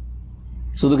করলেন,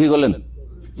 শুধু কি করলেন?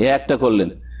 একটা করলেন।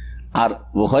 আর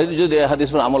বুখারীর যদি হাদিস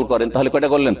পর আমল করেন তাহলে কয়টা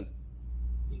করলেন?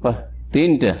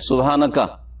 3টে। সুবহানাকা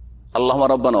আল্লাহুম্মা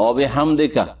রাব্বানা ওয়া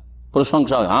বিহামদিকা,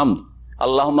 প্রশংসা, হামদ,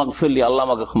 আল্লাহুম্মা গফিরলি, আল্লাহ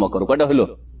আমাকে ক্ষমা করো, কয়টা হলো?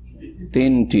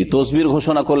 3টি। তসবিহর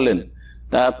ঘোষণা করলেন,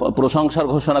 তার প্রশংসার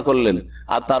ঘোষণা করলেন,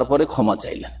 আর তারপরে ক্ষমা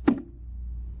চাইলেন।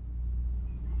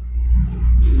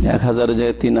 1000 যে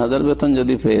 3000 বেতন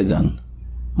যদি পেয়ে যান,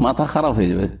 মাথা খারাপ হয়ে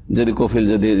যাবে যদি কফিল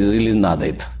যদি রিলিজ না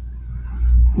দেয়, তো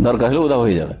দরকার হলে উদা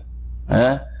হয়ে যাবে।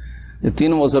 হ্যাঁ,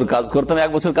 3 বছর কাজ করতাম,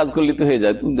 1 বছর কাজ করলে তো হয়ে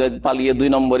যায়, পালিয়ে 2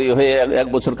 নম্বরই হয়ে 1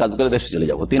 বছর কাজ করে দেশে চলে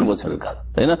যাবো, 3 বছরের কাজ,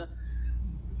 তাই না?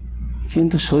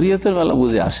 কিন্তু শরীয়তের বেলা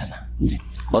বুঝে আসে না। জি,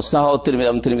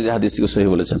 তিরমিজি হাদিসটিকে সহিহ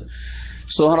বলেছেন।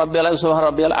 সুবহান রাব্বিয়াল আযীম, সুবহান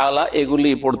রাব্বিয়াল আলা,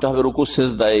 এগুলি পড়তে হবে রুকু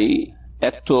সিজদায়।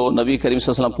 এক তো নবী করিম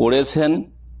সাল্লাল্লাহু আলাইহি ওয়াসাল্লাম পড়েছেন,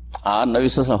 আর নবী সাল্লাল্লাহু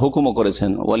আলাইহি ওয়াসাল্লাম হুকুমও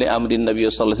করেছেন। ওয়ালি আমরিন নবী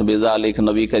সাল্লাল্লাহু আলাইহি ওয়াসাল্লাম বিযালিক,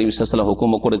 নবী করিম সাল্লাল্লাহু আলাইহি ওয়াসাল্লাম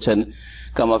হুকুমও করেছেন।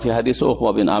 কামা ফি হাদিস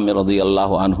উকবা বিন আমির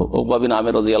রাদিয়াল্লাহু আনহু, উকবা বিন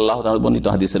আমির রাদিয়াল্লাহু তাআলা বর্ণিত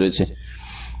হাদিসে রয়েছে।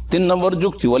 3 নম্বর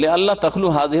যুক্তি, ওয়ালি আল্লাহ তাখলু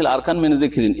হাযিহিল আরকান মিন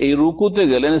যিকরিন, এই রুকুতে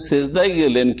গেলেন, সিজদায়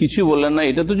গেলেন, কিছু বললেন না,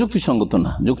 এটা তো যুক্তিসঙ্গত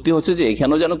না। যুক্তি হচ্ছে যে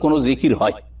এখানেও যেন কোনো জিকির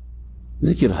হয়,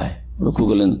 জিকির হয়। রুকু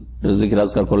গেলেন, জিকির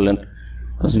আজকার করলেন,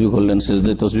 তাসবিহ করলেন,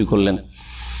 সিজদায় তাসবিহ করলেন।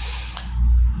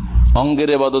 অঙ্গের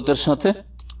ইবাদতের সাথে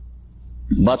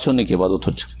বাচনিক ইবাদত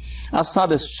হচ্ছে। আর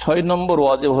 6 নম্বর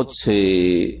ওয়াজিব হচ্ছে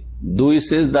 2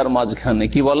 সিজদার মাঝখানে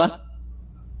কি বলা?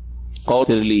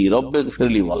 কওফিরলি, রব্বিক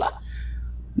ফিরলি বলা।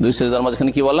 2 সিজদার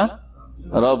মাঝখানে কি বলা?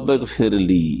 রব্বিক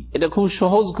ফিরলি। এটা খুব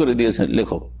সহজ করে দিয়েছেন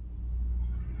লেখক,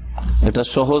 এটা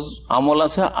সহজ আমল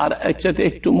আছে। আর এর চাইতে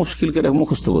একটু মুশকিল করে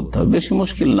মুখস্থ করতে হবে, বেশি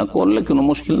মুশকিল না, করলে কোনো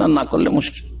মুশকিল না, না করলে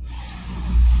মুশকিল।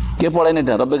 কে পড়েন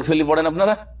এটা? রব্বিক ফিরলি পড়েন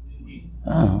আপনারা?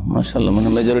 মাশাআল্লাহ, মানে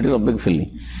মেজরিটি রব্বিক ফিরলি।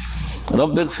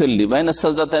 রব্বিক ফিরলি বাইনা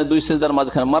সাজদাতাইন, 2 সিজদার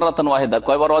মাঝখানে, মাররাতান ওয়াহিদা,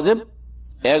 কয়বার ওয়াজিব?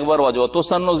 1 বার ওয়াজিব।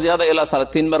 তোসান্নু জিয়াদা ইলা সালাত,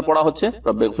 3 বার পড়া হচ্ছে।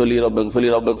 রব্বিক ফিরলি, রব্বিক ফিরলি,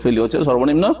 রব্বিক ফিরলি হচ্ছে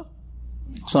সর্বনিম্ন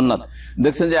সুন্নাত।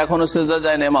 দেখছেন যে এখনো সিজদা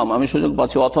যায় না ইমাম, আমি সুযোগ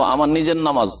পাচ্ছি, অথবা আমার নিজের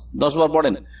নামাজ 10 বার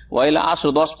পড়েন। ওয়াইলা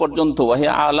 10 পর্যন্ত,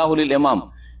 ওয়াহিয়া আলাহুল ইমাম,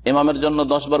 ইমামের জন্য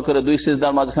 10 বার করে 2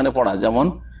 সিজদার মাঝখানে পড়া। যেমন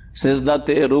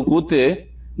সিজদাতে, রুকুতে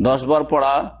 10 বার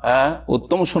পড়া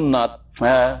উত্তম সুন্নাত,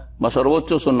 বা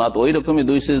সর্বোচ্চ সুন্নাত, ওই রকমই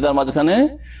 2 সিজদার মাঝখানে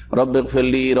রব্বিক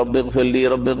ফিরলি, রব্বিক ফিরলি,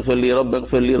 রব্বিক ফিরলি, রব্বিক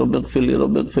ফিরলি, রব্বিক ফিরলি,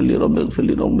 রব্বিক ফিরলি, রব্বিক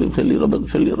ফিরলি, রব্বিক ফিরলি, রব্বিক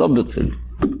ফিরলি, রব্বিক ফিরলি,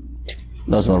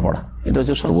 10 বার পড়া। এটা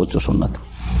হচ্ছে সর্বোচ্চ সুন্নাত।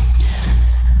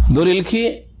 দলিল কি?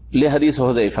 লে হাদিস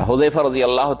হুযায়ফা, হুযায়ফা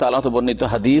রাদিয়াল্লাহু তাআলা বর্ণিত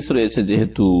হাদিস রয়েছে,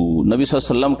 যেহেতু নবী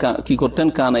সাল্লাল্লাহু আলাইহি ওয়াসাল্লাম কি করতেন?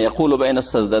 কানা ইয়াকুলু বাইনা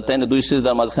সাজদাতাইন, 2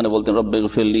 সিজদার মাঝখানে বলতেন রব্বিক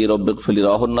ফিরলি, রব্বিক ফিরলি।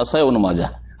 রাহুন নাসাই ওয়া মাজাহ,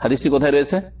 হাদিসটি কোথায়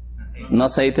রয়েছে?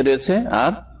 নাসাইতে রয়েছে,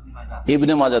 আর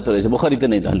ইবনে মাজাহতে রয়েছে, বুখারীতে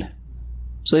নেই। তাহলে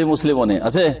সহিহ মুসলিমে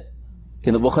আছে,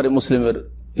 কিন্তু বুখারী মুসলিমের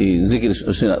এই জিকির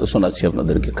শোনাচ্ছি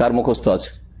আপনাদেরকে। কার মুখস্থ আছে?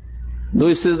 2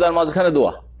 সিজদার মাঝখানে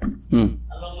দোয়া।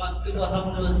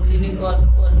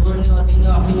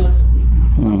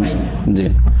 জি,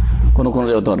 কোন কোন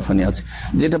রেওয়ায়েত অরফানি আছে,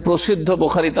 যেটা প্রসিদ্ধ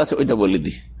বুখারীতে আছে ওইটা বলে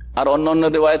দিই। আর অন্যান্য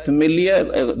রিওয়ায়াত মিলিয়ে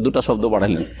 2টা শব্দ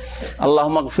বাড়াইলেন,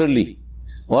 আল্লাহুম্মা গফিরলি,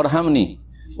 ওয়ারহামনি,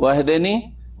 ওয়াহদিনি,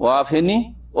 ওয়াফিনি,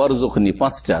 ওয়ারজুকনি।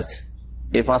 5টা আছে।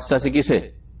 এই 5টা আছে কিসে?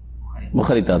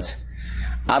 বুখারীতে আছে।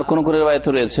 আর কোন কোন রিওয়ায়াত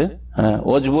রয়েছে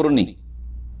ওয়াজবুরনি,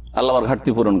 আল্লাহ আমার ঘাটতি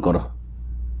পূরণ করো।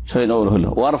 6 নম্বর হলো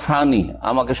ওয়ারফানি,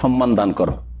 আমাকে সম্মান দান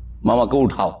করো, মামাকে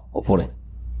উঠাও উপরে,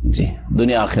 জি,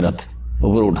 দুনিয়া আখিরাত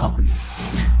উপরে উঠাও।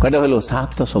 কয়টা হলো?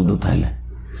 7টা শব্দ। তাহলে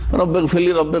রব্বিক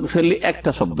ফিরলি, রব্বিক ফিরলি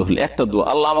একটা শব্দ হলো, একটা দোয়া।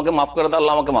 আল্লাহ আমাকে মাফ করে দাও,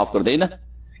 আল্লাহ আমাকে মাফ করে দেয় না,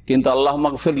 কিন্তু আল্লাহ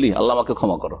মাগফিরলি, আল্লাহ আমাকে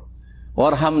ক্ষমা করো।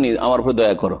 ওয়ারহামনি আমার উপর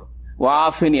দয়া করো,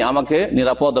 ওয়াফিনি আমাকে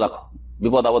নিরাপদ রাখো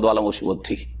বিপদ আপদ ওয়ালা মুসিবত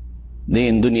থেকে,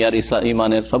 দিন দুনিয়ার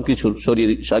ইমানের সবকিছু,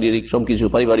 শারীরিক সবকিছু,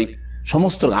 পারিবারিক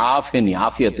সমস্ত, আফেনি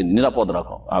আফিয়াতে নিরাপদ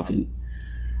রাখো, আফিনি।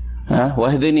 হ্যাঁ,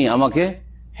 ওয়াহদিনী আমাকে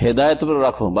হেদায়েত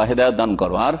রাখো বা হেদায়েত দান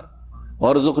করো, আর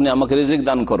ওয়ারজুকনি আমাকে রিজিক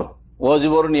দান করো,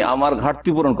 ওয়াজবরনি আমার ঘাটতি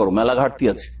পূরণ করো, মেলা ঘাটতি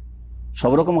আছে,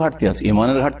 সব রকম ঘাটতি আছে,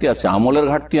 ইমানের ঘাটতি আছে, আমলের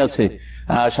ঘাটতি আছে,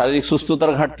 শারীরিক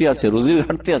সুস্থতার ঘাটতি আছে, রুজির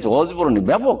ঘাটতি আছে, ওয়াজবরনি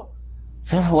ব্যাপক,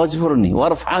 ওয়াজবরনি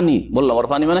ওয়ারফানি, বললাম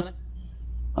ওয়ারফানি মানে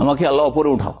আমাকে আল্লাহ উপরে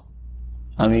উঠাও,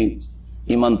 আমি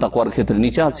ইমান তাকওয়ার ক্ষেত্রে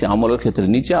নিচে আছি, আমলের ক্ষেত্রে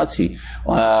নিচে আছি,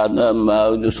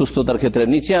 সুস্থতার ক্ষেত্রে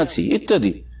নিচে আছি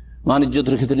ইত্যাদি,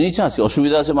 মানিজ্যতের ক্ষেত্রে নিচে আছি,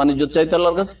 অসুবিধা আছে মানিজ্য চাইতে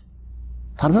আল্লাহর কাছে।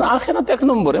 তারপরে আখেরাত এক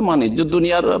নম্বরে, মানিজ্য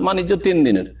দুনিয়ার মানিজ্য 3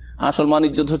 দিনের, আসল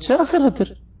মানিজ্য হচ্ছে আখেরাতের।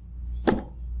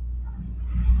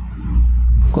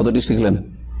 কতটি শিখলেন?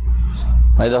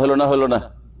 ফায়দা হলো না? হলো না?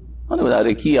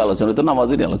 আরে কি আলোচনা, তো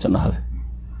নামাজেরই আলোচনা হবে।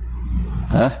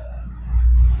 হ্যাঁ,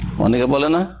 অনেকে বলে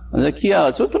না যে কি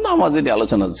আলোচনা, তো নামাজেরই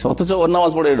আলোচনা হচ্ছে, অথচ ওর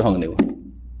নামাজ পড়ে ঢং নেব।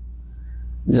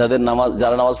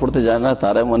 যারা নামাজ পড়তে যায় না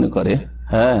তারা মনে করে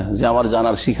হ্যাঁ যে আমার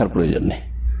জানার শিখার প্রয়োজন নেই,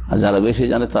 আর যারা বেশি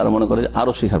জানে তারা মনে করে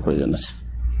আরো শিখার প্রয়োজন আছে।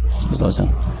 বুঝতে পারছেন?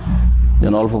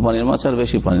 যেন অল্প পানির মাছ আর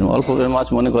বেশি পানির, অল্প পানির মাছ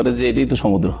মনে করে যে এটাই তো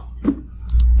সমুদ্র,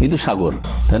 এই তো সাগর,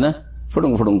 তাই না?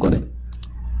 ফুটুং ফুটুং করে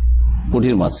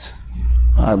পুঁটির মাছ,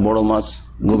 আর বড় মাছ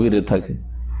গভীরে থাকে,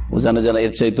 ও জানে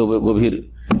এর চাইতে গভীর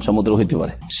সমুদ্র হইতে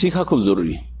পারে। শিখা খুব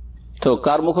জরুরি। তো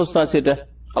কার মুখস্থ আছে এটা?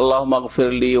 আল্লাহ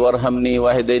মাগফিরলি ওয়ারহামনি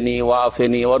ওয়াহদিনি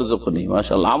ওয়াফিনি ওয়ারজুকনি।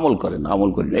 মাশাআল্লাহ, আমল করেন, আমল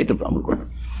করেন, এটা আমল করেন।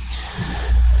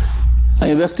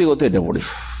 আমি ব্যক্তিগত এটা পড়ি,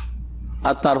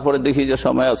 আর তারপরে দেখি যে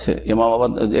সময় আছে,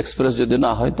 ইমামাবাদ এক্সপ্রেস যদি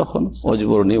না হয় তখন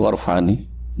ওয়াজবরনি ওয়ারফানি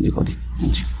করি,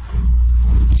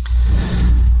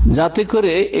 যাতে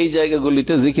করে এই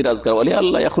জায়গাগুলিতে জিকির আজকার বলি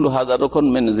আল্লাহ ইয়াখলু হাযা রুকুন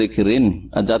মিন যিকরিন,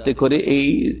 যাতে করে এই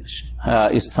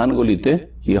স্থানগুলিতে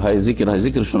কি হয়, জিকির হয়,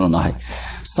 জিকির শোনানো হয়।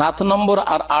 7 নম্বর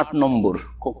আর 8 নম্বর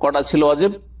কটা ছিল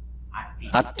ওয়াজিব?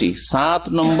 8টি। 7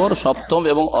 নম্বর, 7ম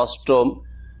এবং 8ম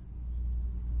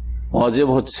ওয়াজিব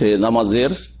হচ্ছে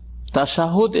নামাজের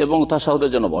তাশাহুদ এবং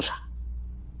তাশাহুদের জন্য বসা।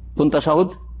 কোন তাশাহুদ?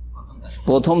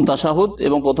 প্রথম তাশাহুদ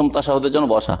এবং প্রথম তাশাহুদের জন্য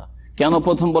বসা। কেন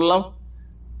প্রথম বললাম?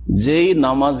 যেই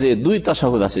নামাজে 2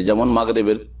 তাশাহুদ আছে, যেমন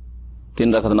মাগরিবের 3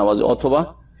 রাকাত নামাজে, অথবা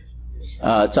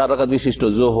 4 রাকাত বিশিষ্ট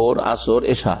জোহর, আসর,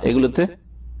 এশা, এগুলোতে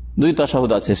 2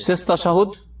 তাশাহুদ আছে। শেষ তাশাহুদ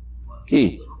কি?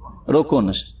 রুকুন।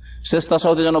 শেষ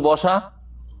তাশাহুদের জন্য বসা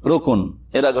রুকুন,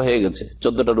 এর আগে হয়ে গেছে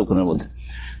 14টা রুকুনের মধ্যে।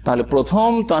 তাহলে প্রথম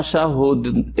তাশাহুদ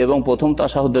এবং প্রথম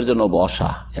তাশাহুদের জন্য বসা,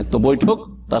 এক তো বৈঠক,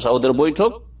 তাশাহুদের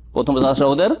বৈঠক, প্রথম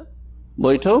তাশাহুদের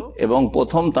বৈঠক এবং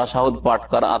প্রথম তাশাহুদ পাঠ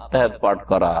করা, আত্তাহিয়াত পাঠ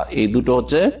করা, এই দুটো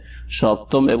হচ্ছে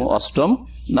 7ম এবং 8ম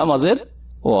নামাজের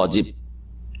ওয়াজিব।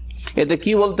 এতে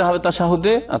কি বলতে হবে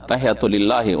তাশাহুদে? আত্তাহিয়াতু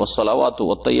লিল্লাহি ওয়াস সালাওয়াতু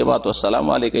ওয়াত তাইয়্যিবাতু আসসালামু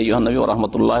আলাইকা আইয়ুহান নবী ওয়া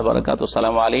রাহমাতুল্লাহি ওয়া বারাকাতুহু,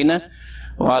 আসসালামু আলাইনা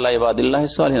ওয়া আলা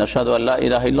ইবাদিল্লাহিস সালিহিন, আশহাদু আল্লা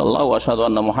ইলাহা ইল্লাল্লাহ ওয়া আশহাদু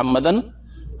আন্না মুহাম্মাদান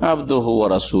আবদুহু ওয়া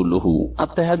রাসূলুহু।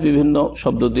 আত্তাহিয়াত বিভিন্ন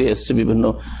শব্দ দিয়ে এসেছে, বিভিন্ন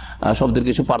শব্দের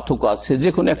কিছু পার্থক্য আছে, যে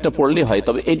কোনো একটা পড়লেই হয়।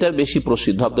 তবে এটা বেশি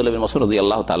প্রসিদ্ধ, আব্দুল্লাহ বিন মাসউদ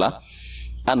রাদিয়াল্লাহু তাআলা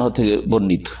আনহু থেকে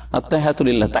বর্ণিত। আত্তাহিয়াতু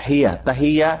লিল্লাহ, তাহিয়া,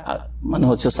 তাহিয়া মানে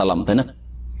হচ্ছে সালাম, তাই না?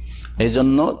 এই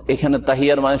জন্য এখানে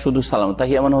তাহিয়ার মানে শুধু সালাম,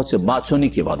 তাহিয়া মানে হচ্ছে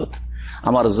বাচনিক ইবাদত।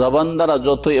 আমার জবান দ্বারা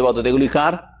যত ইবাদত, এগুলি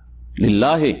কার?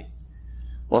 লিল্লাহি।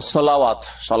 ওয়াস সালাওয়াত,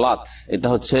 সালাত, এটা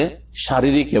হচ্ছে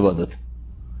শারীরিক ইবাদত।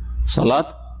 সালাত,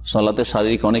 সালাতে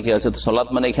শারীরিক অনেকে আছে, তো সালাত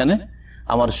মানে এখানে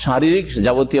আমার শারীরিক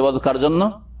যাবতীয় ইবাদত কার জন্য?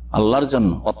 আল্লাহর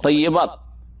জন্য। অত্তাইয়্যিবাত,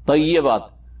 তাইয়্যিবাত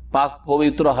পাক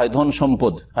পবিত্র হয়, ধন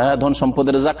সম্পদ, হ্যাঁ, ধন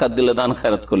সম্পদের যাকাত দিলে, দান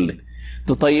খেরাত করলে।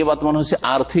 তো তাইয়্যিবাত মানে হচ্ছে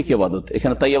আর্থিক ইবাদত।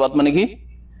 এখানে তাইয়্যিবাত মানে কি?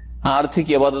 আর্থিক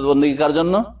ইবাদত বন্দেগী কার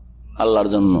জন্য? আল্লাহর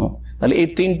জন্য। তাহলে এই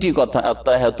 3টি কথা,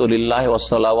 আত্তাহিয়াতু লিল্লাহি ওয়াস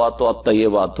সালাওয়াতু ওয়াত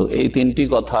তাইয়্যিবাতু, এই 3টি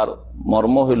কথার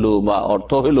মর্ম হইল বা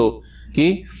অর্থ হইল কি,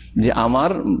 যে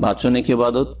আমার বাচনিক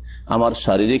ইবাদত, আমার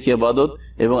শারীরিক ইবাদত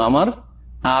এবং আমার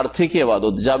আর্থিক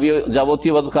ইবাদত,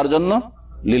 যাবতীয় ইবাদত কার জন্য?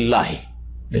 লিল্লাহি,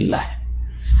 লিল্লাহি।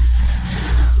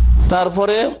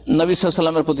 তারপরে নবী সাল্লাল্লাহু আলাইহি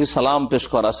ওয়াসাল্লামের প্রতি সালাম পেশ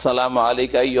করা, আসসালামু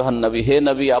আলাইকা আইয়ুহান নবী, হে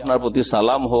নবী আপনার প্রতি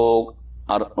সালাম হোক,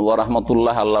 আর ওয়া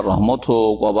রাহমাতুল্লাহ, আল্লাহর রহমত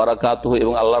হোক, ওয়া বারাকাতুহু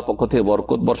এবং আল্লাহর পক্ষ থেকে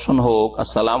বরকত বর্ষণ হোক,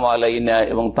 আসসালামু আলাইনা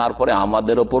এবং তারপরে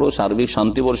আমাদের উপরও সার্বিক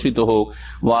শান্তি বর্ষিত হোক,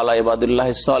 ওয়া আলা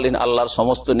ইবাদিল্লাহিস সালিহিন আল্লাহর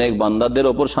সমস্ত নেক বান্দাদের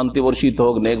উপর শান্তি বর্ষিত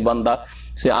হোক। নেক বান্দা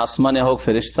সে আসমানে হোক,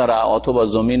 ফেরেশতারা, অথবা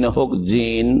জমিনে হোক,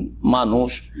 জিন,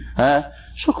 মানুষ, হ্যাঁ,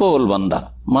 সকল বান্দা,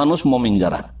 মানুষ, মুমিন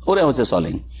যারা, ওরা হচ্ছে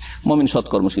সালিহিন, মুমিন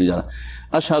সৎকর্মশীল যারা।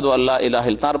 আশহাদু আল্লা ইলাহা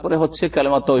ইল্লাল্লাহ, তারপরে হচ্ছে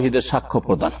কালেমা তাওহীদের সাক্ষ্য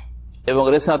প্রদান এবং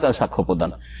রিসালাতের সাক্ষ্য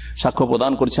প্রদান। সাক্ষ্য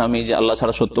প্রদান করছি আমি যে আল্লাহ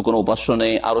ছাড়া সত্য কোনো উপাস্য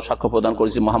নেই, আরো সাক্ষ্য প্রদান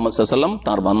করেছি মুহাম্মদ সাল্লাল্লাহু আলাইহি ওয়াসাল্লাম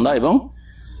তার বান্দা এবং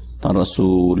তার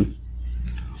রাসূল।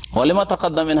 ওয়ালিমা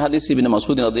তাকাদ্দাম মিন হাদিস ইবনে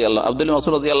মাসউদ রাদিয়াল্লাহু আব্দুল্লাহ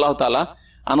মাসউদ রাদিয়াল্লাহু তাআলা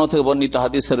আনহু থেকে বর্ণিত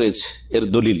হাদিসে রয়েছে এর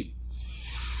দলিল।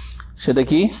 সেটা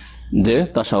কি? যে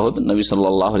তাশাহুদ নবী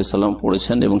সাল্লাল্লাহু আলাইহি সাল্লাম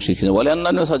পড়েছেন এবং শিখিয়েছেন। বলে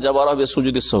আন্নাহু সাজ্জাবারা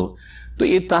বিসুজুদিস সাহু। তো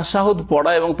এই তাশাহুদ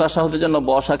পড়া এবং তাশাহুদের জন্য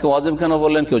বসাকে ওয়াজিব কেন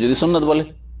বললেন? কেউ যদি সুন্নাত বলে,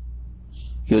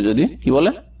 কেউ যদি কি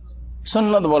বলে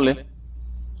সুন্নাত বলে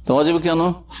তো ওয়াজিব কেন?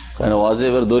 কারণ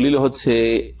ওয়াজিবের দলিল হচ্ছে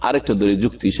আরেকটা দলিল,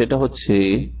 যুক্তি। সেটা হচ্ছে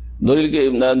দলিলকে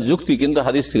যুক্তি কিন্তু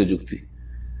হাদিস থেকে যুক্তি।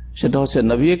 সেটা হচ্ছে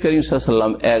নবী করিম সাল্লাল্লাহু আলাইহি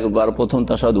ওয়াসাল্লাম একবার প্রথম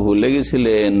তাশাহুদ ভুলে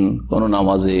গেছিলেন কোন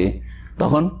নামাজে,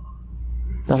 তখন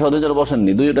তাশাহুদের জন্য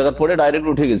বসেননি, 2 রাকাত পড়ে ডাইরেক্ট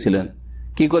উঠে গেছিলেন।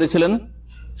 কি করেছিলেন?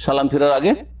 সালাম ফেরার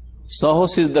আগে সহ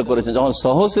সিজদা করেছেন। যখন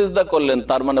সহ সিজদা করলেন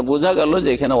তার মানে বোঝা গেল যে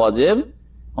এখানে ওয়াজিব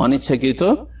অনিচ্ছাকৃত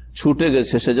ছুটে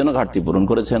গেছে, সেজন্য ঘাটতি পূরণ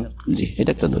করেছেন। জি,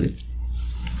 এটা একটা দলিল।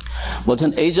 বলছেন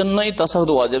এই জন্যই তাশাহুদ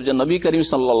ওয়াজিব, যে নবী করিম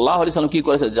সাল্লাল্লাহু আলাইহি ওয়াসাল্লাম কি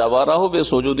করেছেন? জাবারাহু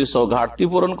বিসুজুদি সহ, ঘাটতি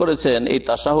পূরণ করেছেন এই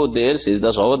তাশাহুদের সিজদা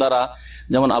সহ দ্বারা।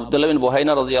 যেমন আব্দুল্লাহ বিন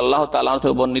বুহাইনা রাদিয়াল্লাহু তাআলা আনহু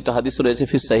থেকে বর্ণিত হাদিস রয়েছে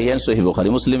ফিস সাহিহাইন, সহিহ বুখারী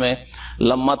মুসলিমে,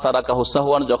 লাম্মা তারাকাহু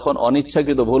সাহওয়ান, যখন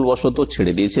অনিচ্ছাকৃত ভুলবশত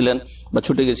ছেড়ে দিয়েছিলেন বা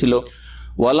ছুটে গেছিল।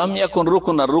 ওয়ালাম ইয়াকুন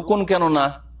রুকুনা, রুকুন কেন না?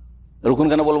 রুকুন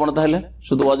কেন বলবো না তাহলে?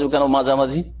 শুধু ওয়াজিব কেন?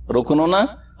 মাঝামাঝি, রুকুনও না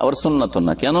আবার সুন্নাতও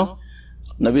না। কেন?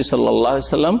 নবী সাল্লাল্লাহু আলাইহি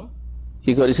ওয়াসাল্লাম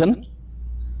কি করেছেন?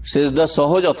 সিজদা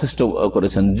সহ যথেষ্ট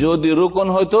করেছেন। যদি রুকুন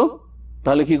হয়তো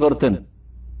তাহলে কি করতেন?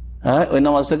 হ্যাঁ, ওই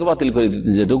নামাজটাকে বাতিল করে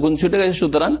দিতেন, যে রুকুন ছুটে গেছে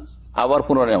সুতরাং আবার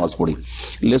পুনরায় নামাজ পড়ি।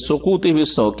 লেসকুতিহি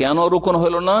সহ, কেন রুকুন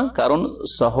হলো না? কারণ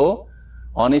সহ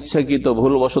অনিচ্ছাকৃত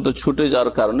ভুলবশত ছুটে যাওয়ার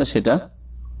কারণে সেটা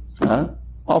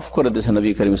অফ করে দিয়েছেন নবী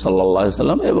করিম সাল্লাল্লাহু আলাইহি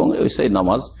ওয়াসাল্লাম, এবং সেই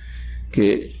নামাজকে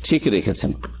ঠিক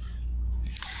রেখেছেন।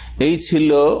 এই ছিল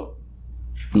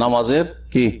নামাজের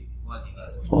কি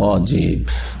ওয়াজিব।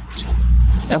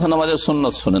 এখন নামাজের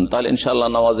সুন্নাত শুনেন, তাহলে ইনশাআল্লাহ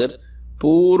নামাজের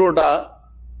পুরোটা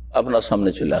আপনার সামনে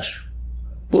চলে আসবে,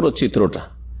 পুরো চিত্রটা।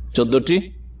 14টি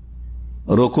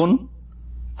রুকুন,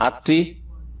 8টি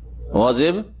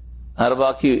ওয়াজিব, আর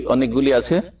বাকি অনেকগুলি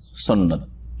আছে সুন্নাত।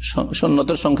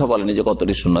 সুন্নতের সংখ্যা বলেনি যে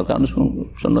কতটি সুন্নাত, কারণ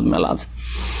সুন্নাত মেলা আছে।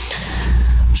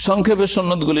 সংক্ষেপে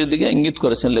সুন্নতগুলির দিকে ইঙ্গিত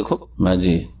করেছেন লেখক।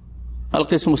 জি, আল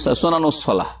কিসমুস সুনানুস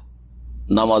সালাহ,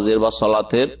 নামাজের বা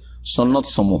সালাতের সুন্নত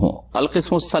সমূহ। আল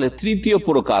কিসমুস সালেহ, তৃতীয়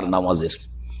প্রকার নামাজের।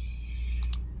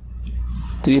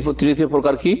 তৃতীয়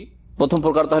প্রকার কি? প্রথম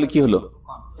প্রকার তাহলে কি হলো?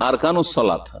 আরকানুস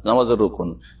সালাত, নামাজের রুকুন।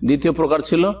 দ্বিতীয় প্রকার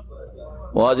ছিল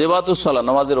ওয়াজিবাতুস সালাহ,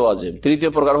 নামাজের ওয়াজিব।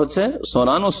 তৃতীয় প্রকার হচ্ছে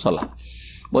সুনানুস সালাহ।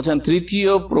 বলছেন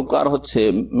তৃতীয় প্রকার হচ্ছে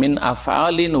মিন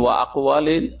আফআলিন ওয়া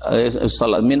আকওয়ালিন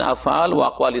সালাহ, মিন আফআল ওয়া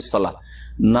আকওয়ালিস সালাহ,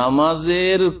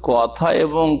 নামাজের কথা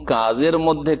এবং কাজের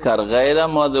মধ্যেকার গায়রা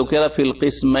মাযকুরা ফিল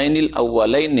কিসমাইনিল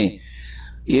আউয়ালাইনি,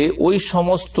 ওই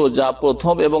সমস্ত যা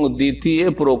প্রথম এবং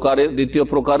দ্বিতীয়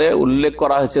প্রকারে উল্লেখ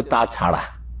করা হয়েছে তা ছাড়া।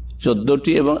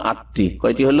 14টি এবং 8টি,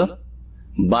 কয়টি হলো?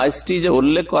 22টি যে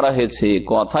উল্লেখ করা হয়েছে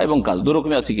কথা এবং কাজ,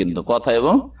 দুরকমই আছে কিন্তু, কথা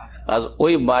এবং কাজ।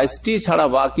 ওই 22টি ছাড়া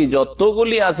বাকি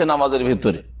যতগুলি আছে নামাজের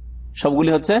ভিতরে সবগুলি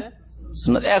হচ্ছে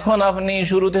সুন্নাত। এখন আপনি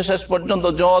শুরুতে শেষ পর্যন্ত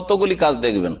যতগুলি কাজ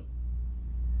দেখবেন,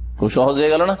 খুব সহজ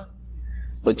হয়ে গেল না?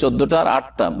 ওই 14টা আর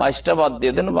 8টা, 22টা বাদ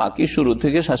দিয়ে দেন, বাকি শুরু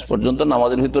থেকে শেষ পর্যন্ত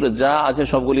নামাজের ভিতরে যা আছে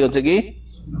সবগুলি হচ্ছে কি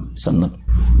সুন্নাত।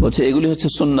 বলছে এগুলি হচ্ছে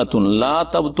সুন্নাতুন লা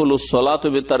তাবতুলুস সালাতু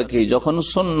বিতারকি, যখন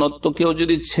সুন্নাত তো কেউ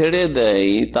যদি ছেড়ে দেয়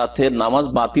তাতে নামাজ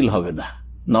বাতিল হবে না।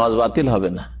 নামাজ বাতিল হবে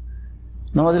না,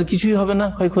 নামাজের কিছুই হবে না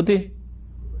ক্ষয়ক্ষতি,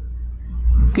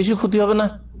 কিছু ক্ষতি হবে না।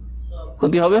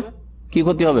 ক্ষতি হবে কি?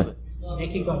 ক্ষতি হবে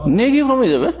নেকি কমে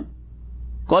যাবে,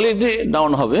 কোয়ালিটি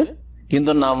ডাউন হবে,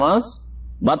 কিন্তু নামাজ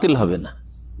বাতিল হবে না।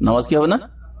 নামাজ কি হবে না?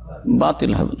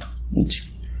 বাতিল হবে না।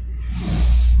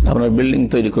 আপনার বিল্ডিং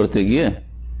তৈরি করতে গিয়ে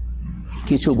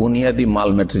কিছু বুনিয়াদী মাল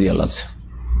ম্যাটেরিয়াল আছে,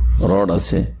 রড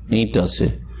আছে, ইট আছে,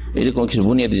 এরকম কিছু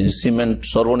বুনিয়াদী জিনিস, সিমেন্ট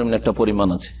সর্বনিম্ন একটা পরিমাণ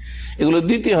আছে, এগুলো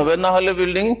দিতে হবে, না হলে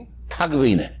বিল্ডিং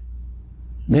থাকবেই না,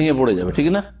 ভেঙে পড়ে যাবে, ঠিক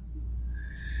না?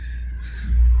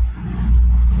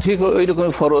 ঠিক ওই রকম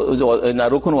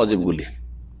রুকুন ওয়াজিবগুলি।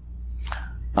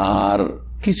 আর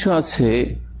কিছু আছে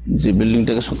যে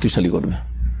বিল্ডিংটাকে শক্তিশালী করবে,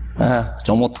 হ্যাঁ,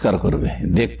 চমৎকার করবে,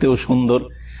 দেখতেও সুন্দর,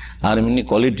 আর এমনি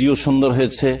কোয়ালিটিও সুন্দর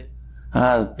হয়েছে।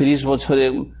 হ্যাঁ, 30 বছরে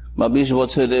বা 20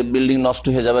 বছরে বিল্ডিং নষ্ট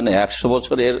হয়ে যাবে না, 100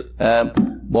 বছরের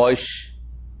বয়স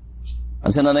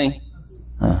আছে না? নেই?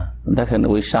 হ্যাঁ, দেখেন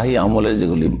ওই শাহী আমলের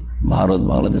যেগুলি, ভারত,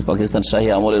 বাংলাদেশ, পাকিস্তান শাহী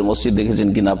আমলের মসজিদ দেখেছেন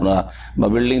কিনা আপনারা, বা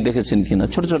বিল্ডিং দেখেছেন কিনা?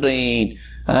 ছোট ছোট ইট,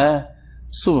 হ্যাঁ,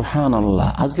 সুবহানাল্লাহ,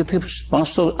 আজকে থেকে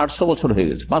 500-800 বছর হয়ে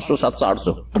গেছে,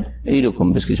 500-700-800 এইরকম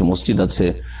বেশ কিছু মসজিদ আছে,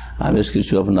 বেশ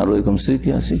কিছু আপনার ওইরকম স্মৃতি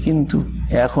আছে, কিন্তু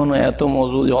এখনো এত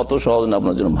মজবুত, অত সহজ না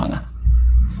আপনার জন্য ভাঙা।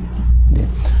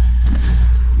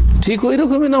 ঠিক ওই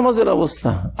রকমই নামাজের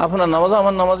অবস্থা, আপনার নামাজ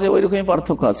আমার নামাজে ওই রকমই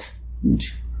পার্থক্য আছে।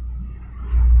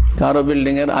 কারো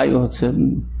বিল্ডিং এর আয়ু হচ্ছে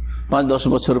 5-10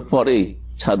 বছর পরেই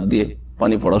ছাদ দিয়ে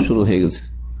পানি পড়া শুরু হয়ে গেছে।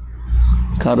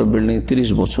 কারো বিল্ডিং 30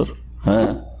 বছর, হ্যাঁ,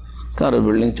 কারো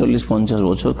বিল্ডিং 40-50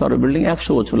 বছর, কারো বিল্ডিং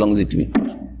 100 বছর লংজিটিভি।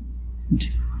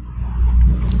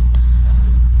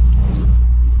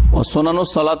 সোনানো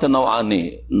সালাতে নওয়ানি,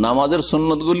 নামাজের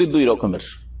সুন্নতগুলি 2 রকমের,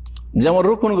 যেমন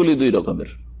রুকনগুলি 2 রকমের,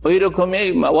 ওই রকমই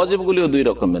ওয়াজিবগুলিও 2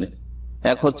 রকমের।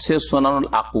 এক হচ্ছে সোনানুল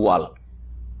আকওয়াল,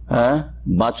 হ্যাঁ,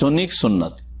 বাচনিক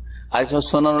সুন্নাত, আর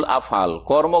সোনানুল আফআল,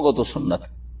 কর্মগত সুন্নাত।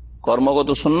 কর্মগত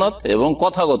সুন্নাত এবং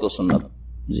কথাগত সুন্নাত।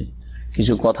 জি,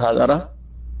 কিছু কথা দ্বারা,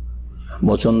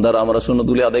 বচন দ্বারা আমরা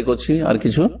সুন্নতগুলি আদায় করছি, আর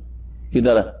কিছু কি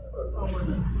দ্বারা,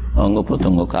 অঙ্গ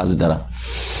প্রত্যঙ্গ কাজ দ্বারা।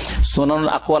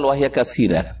 সুনানুল আকওয়াল ওয়াহিয়া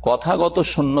কাসীরা, কথাগত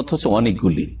সুন্নত হচ্ছে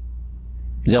অনেকগুলি,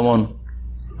 যেমন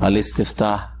আল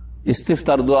ইস্তিফতাহ,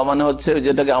 ইস্তিফতার দোয়া মানে হচ্ছে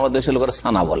যেটাকে আমাদের দেশের লোকেরা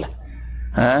সানা বলে,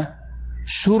 হ্যাঁ,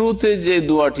 শুরুতে যে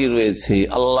দোয়াটি রয়েছে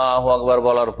আল্লাহু আকবার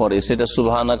বলার পরে, সেটা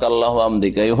সুবহানাক আল্লাহু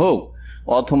আমদিকাই হোক,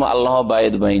 অথবা আল্লাহ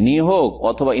বাইদ বাইনি হোক,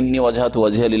 অথবা ইন্নী ওয়াজহাতু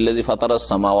ওয়াজহিয়া লিল্লাযী ফাতারাস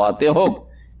সামাওয়াতি হোক,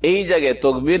 এই জায়গায়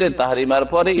তাকবীরে তাহরিমার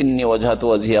পরে ইন্নী ওয়াজহাতু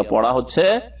ওয়াজহিয়া পড়া হচ্ছে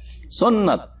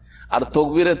সুন্নাত। আর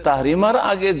তাকবীরে তাহরিমার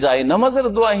আগে জায়নামাজের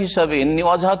দোয়া হিসাবে ইন্নী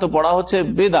ওয়াজহাতু পড়া হচ্ছে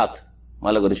বিদআত।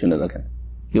 ভালো করে শুনে রাখেন,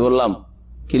 কি বললাম,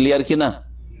 ক্লিয়ার কিনা?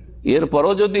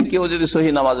 এরপরও যদি কেউ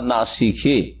সহিহ নামাজ না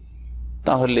শিখে,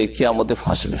 তাহলে কিয়ামতে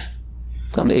ফাঁসবে।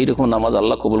 তাহলে এইরকম নামাজ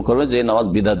আল্লাহ কবুল করবে যে নামাজ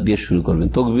বিদআত দিয়ে শুরু করবেন,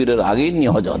 তাকবীরের আগেই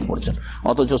নিয়ে ওয়াজহাত পড়ছেন।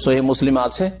 অথচ সহিহ মুসলিমে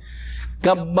আছে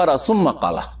কাব্বারা সুম্মা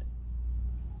কালা,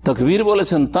 তাকবীর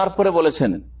বলেছেন তারপরে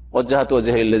বলেছেন ওয়াজহাতু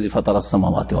ওয়াজহিয়া লিল্লাযী ফাতারাস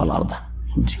সামাওয়াতি ওয়াল আরদ।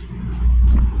 জি,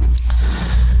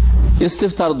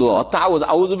 ইস্তিফতার দোয়া, তাআউযু,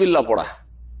 আউযু বিল্লাহ পড়া,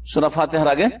 সূরা ফাতিহার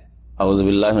আগে আউযু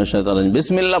বিল্লাহি মিনাশ শাইতানির রাজিম,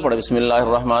 বিসমিল্লাহ পড়া, বিসমিল্লাহির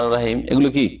রহমানির রহিম, এগুলো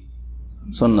কি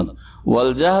সুন্নাত।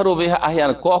 ওয়াল জাহরু বিহা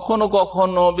আহয়ান, কখনো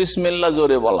কখনো বিসমিল্লাহ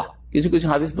জোরে বলা, কিছু কিছু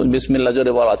হাদিস বিসমিল্লাহ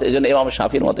জোরে বলা আছে। এইজন্য ইমাম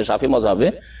শাফির মতে, শাফি মাযহাবে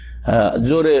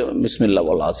জোরে বিসমিল্লাহ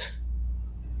বলা আছে,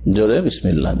 জোরে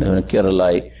বিসমিল্লাহ।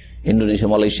 কেরালায়, ইন্দোনেশিয়া,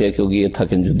 মালয়েশিয়া কেউ গিয়ে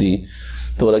থাকেন যদি,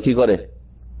 তো ওরা কি করে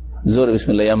জোরে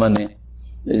বিসমিল্লাহ, ইয়ামানে,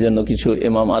 এই জন্য কিছু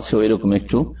ইমাম আছে ওই রকম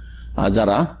একটু,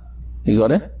 যারা কি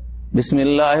করে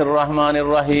বিসমিল্লাহির রহমানির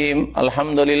রহিম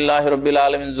আলহামদুলিল্লাহি রাব্বিল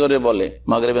আলামিন জোরে বলে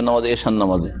মাগরিবের নামাজে, এশার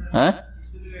নামাজে। হ্যাঁ,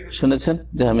 শুনেছেন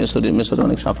যে মিশরে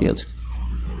অনেক শাফি আছে।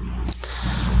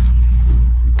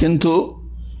 কিন্তু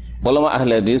উলামা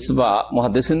আহলে হাদিস বা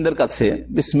মুহাদ্দিসিনদের কাছে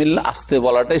বিসমিল্লাহ আস্তে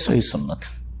বলাটাই সহিহ সুন্নাত,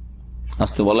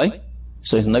 আস্তে বলাই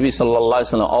সহিহ। নবী সাল্লাল্লাহু আলাইহি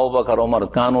ওয়াসাল্লাম, আবু বকর, ওমর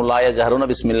কানু লা ইয়াজহারুনা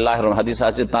বিসমিল্লাহির, হাদিস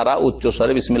আছে তারা উচ্চ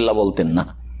স্বরে বিসমিল্লাহ বলতেন না,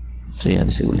 সেই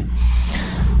হাদিসগুলি।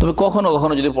 তবে কখনো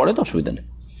কখনো যদি পড়ে তো অসুবিধা নেই।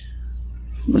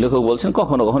 লেখক বলছেন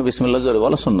কখনো কখনো বিসমিল্লাহ জোরে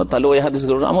বলা সুন্নাত, তাহলে ওই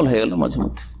হাদিসগুলোর আমল হয়ে গেল মাঝে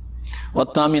মধ্যে।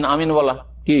 আমিন, আমিন বলা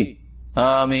কি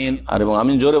আমিন, আর এবং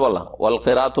আমিন জোরে বলা। ওয়াল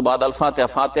কিরাআতু বাদাল ফাতিহা,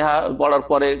 ফাতিহা পড়ার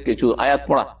পরে কিছু আয়াত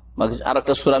পড়া বা আর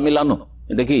একটা সূরা মিলানো,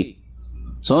 এটা কি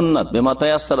সুন্নাত। বিমা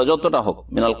তায়াসসারা, যতটা হোক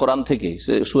মিনাল কোরআন থেকে,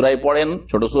 সে সূরাই পড়েন,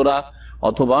 ছোট সূরা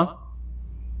অথবা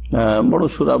বড়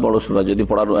সূরা, বড় সূরা যদি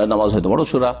পড়ার নামাজ হয়তো বড়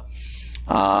সূরা,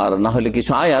 আর না হলে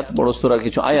কিছু আয়াত, বড় সূরার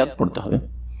কিছু আয়াত পড়তে হবে।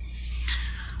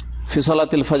 ফি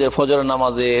সালাতিল ফজর, ফজরের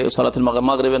নামাজে, সালাতুল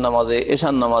মাগরিবের নামাজে,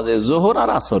 এশার নামাজে, যোহর আর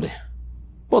আসরে,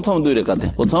 প্রথম 2 রাকাতে,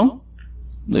 প্রথম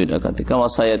 2 রাকাতে, কামা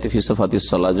সায়াতি ফি সিফাতিস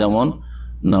সালাহ, যেমন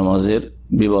নামাজের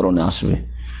বিবরণে আসবে।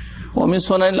 ওমিন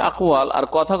সুনানিল আকওয়াল, আর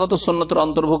কথাগত সুন্নতের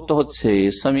অন্তর্ভুক্ত হচ্ছে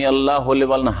সামি আল্লাহু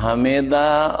লিমান হামিদা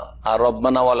আর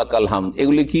রব্বানা ওয়ালাকাল হামদ।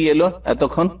 এগুলি কি এলো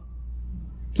এতক্ষণ,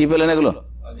 কি পেলেন এগুলো?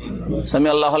 সামি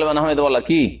আল্লাহু লিমান হামিদা বলা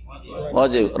কি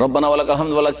ওয়াজিব, রব্বানা ওয়ালাকাল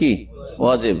হামদ বলা কি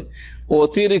ওয়াজিব।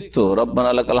 অতিরিক্ত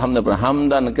রব্বানা লাকাল হামদ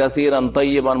হামদান কাসীরান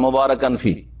তাইয়িবান মুবারাকান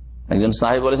ফি, একজন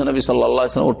সাহাবী বলেছেন নবী সাল্লাল্লাহু আলাইহি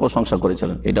ওয়াসাল্লাম ওর প্রশংসা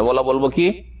করেছিলেন, এটা বলবো কি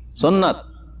সুন্নাত।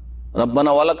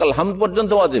 রব্বানা ওয়ালাকাল হামদ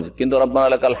পর্যন্ত ওয়াজিব, কিন্তু রব্বানা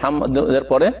লাকাল হামদের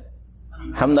পরে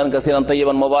হামদান কাসীরান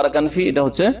তাইয়িবান মুবারাকান ফি, এটা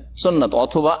হচ্ছে সুন্নাত।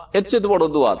 অথবা এর চেয়ে বড়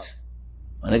দোয়া আছে,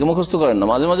 অনেকে মুখস্থ করেন না,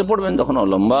 মাঝে মাঝে পড়বেন, যখন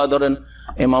লম্বা ধরেন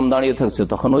ইমাম দাঁড়িয়ে থাকছে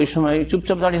তখন ওই সময়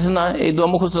চুপচাপ দাঁড়িয়েছে না, এই দোয়া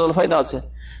মুখস্থ ফায়দা আছে।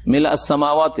 মিল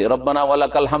আস-সামাওয়াতি রব্বানা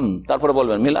ওয়ালাকাল হামদ, তারপরে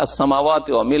বলবেন মিল আস-সামাওয়াতি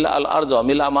ওয়া মিল আল আরদ ওয়া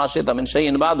মিল মা শি'তা মিন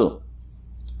শাইইন বাদু।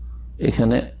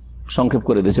 এখানে সংক্ষেপ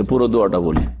করে দিয়েছে, পুরো দোয়াটা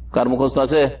বলি। কার মুখস্থ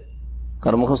আছে,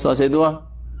 কার মুখস্থ আছে এই দোয়া?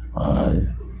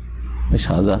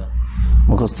 শাহজা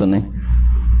মুখস্থ নেই,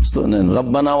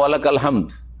 রব্বানা ওয়ালাকাল হামদ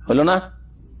হলো না,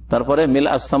 তারপরে মিল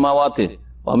আস-সামাওয়াতি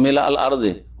ওয়া মিল আল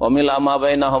আরদি ওয়া মিল মা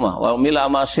বাইনাহুমা ওয়া মিল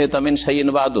মা শি'তা মিন শাইইন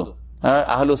বাদু,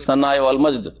 আহলুস সানাই ওয়াল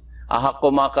মজদ আহাক্কু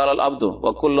মা ক্বালাল আবদু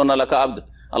ওয়া কুল্লুনা লাকা আবদ,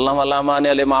 আল্লাহুম্মা লা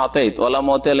মানি'a লিমা আতাইত ওয়া লা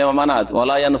মু'তি'a লিমা মানা'ত ওয়া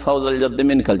লা ইয়ানফা'ু যাল জাদ্দি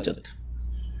মিনকাল জাদ।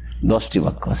 10টি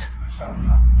বাক্য আছে।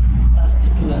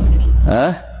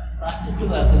 হ্যাঁ,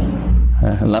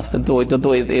 লাস্টে তো ওইটা তো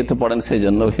এতে পড়েন সেই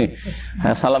জন্য,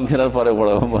 হ্যাঁ, সালাম ফেরার পরে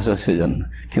পড়া বসা সেই জন্য,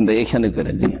 কিন্তু এখানে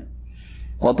করে জি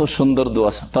কত সুন্দর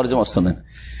দোয়া, তরজমা শোনেন।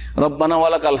 রব্বানা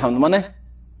ওয়ালাকাল হামদ মানে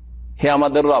হে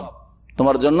আমাদের রব,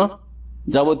 তোমার জন্য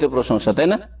যাবতীয় প্রশংসা, তাই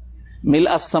না? মিল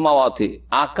আসসামাওয়াতি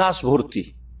আকাশ ভর্তি,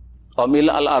 অমিল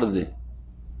আল আরজে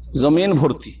জমিন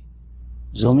ভর্তি,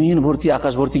 জমিন ভর্তি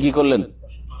আকাশ ভর্তি কি করলেন?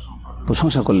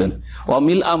 প্রশংসা করলেন।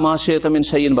 অমিল আমিন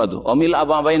শাইইন বাদু অমিল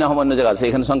আবাইনা অন্য জায়গা আছে,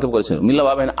 এখানে সংক্ষেপ করেছেন। মিল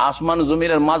আবাইন আসমান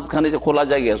জমিনের মাঝখানে যে খোলা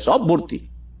জায়গা সব ভর্তি,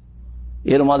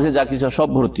 এর মাঝে যা কিছু সব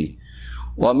ভর্তি।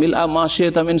 অমিল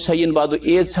আমিন শাইইন বাদু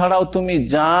এছাড়াও তুমি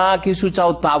যা কিছু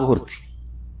চাও তা ভর্তি।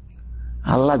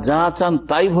 আল্লাহ যা চান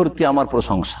তাই ভর্তি আমার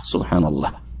প্রশংসা,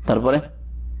 সুবহানাল্লাহ। তারপরে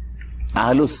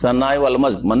আহলুস সানাই ওয়াল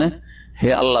মাজদ মানে হে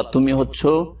আল্লাহ তুমি হচ্ছ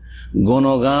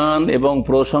গুণগান এবং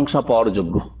প্রশংসা পাওয়ার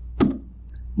যোগ্য,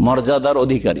 মর্যাদার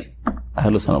অধিকারী।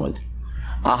 আহলুস সানাই মাজদ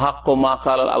আহাক্কু মা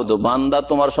কালাল আবদু বান্দা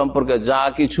তোমার সম্পর্কে যা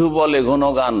কিছু বলে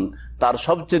গুণগান তার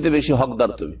সবচেয়ে বেশি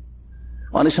হকদার তুমি।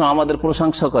 অনেক সময় আমাদের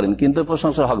প্রশংসা করেন কিন্তু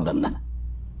প্রশংসার হকদার না,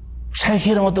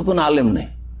 শেখের মতো কোন আলেম নেই,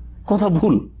 কথা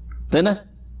ভুল, তাই না?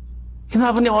 কিন্তু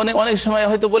আপনি অনেক অনেক সময়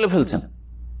হয়তো বলে ফেলছেন।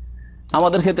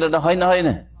 আমাদের ক্ষেত্রে এটা হয় না, হয়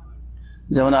না?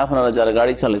 যেমন আপনারা যারা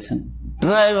গাড়ি চালাচ্ছেন,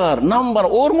 ড্রাইভার নাম্বার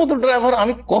ওর মতো ড্রাইভার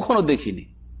আমি কখনো দেখিনি,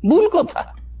 ভুল কথা।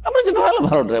 আপনার যে ভালো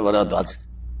ভালো ড্রাইভার হয়তো আছে,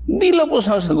 দিল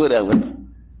প্রশংসা করে রাখবেন,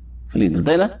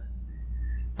 তাই না?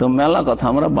 তো মেলা কথা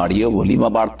আমরা বাড়িও বলি বা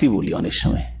বাড়তি বলি অনেক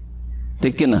সময়,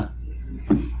 ঠিক কিনা?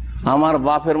 আমার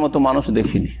বাপের মতো মানুষ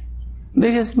দেখিনি,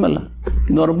 দেখেছি মেলা,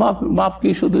 কিন্তু ওর বাপ কি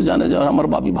শুধু জানে যে আমার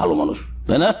বাপই ভালো মানুষ,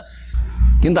 তাই না?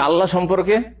 কিন্তু আল্লাহ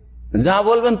সম্পর্কে যা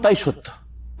বলবেন তাই সত্য,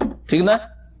 ঠিক না?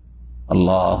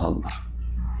 আল্লাহ আকবার।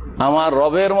 আমার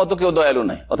রবের মতো কেউ দয়ালু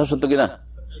নাই, কথা সত্য কিনা?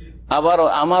 আবার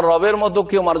আমার রবের মতো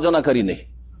কেউ মার্জনাকারী নেই।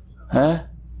 হ্যাঁ,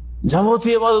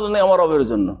 যাবতীয় ইবাদত নেই আমার রবের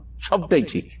জন্য, সবটাই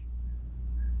ঠিক।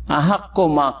 আহাক্কু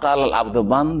মা কালাল আবদ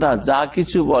বান্দা যা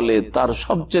কিছু বলে তার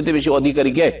সবচেয়ে বেশি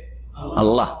অধিকারী কে?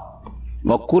 আল্লাহ।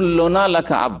 ওয়া কুল্লুনা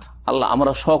লাকা আবদ আল্লাহ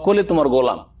আমরা সকলে তোমার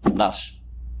গোলাম, দাস।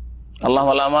 আল্লাহ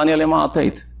ওয়ালা মানি আলিমা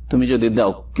আতাইত তুমি যদি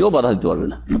দাও কেউ বাধা দিতে পারবে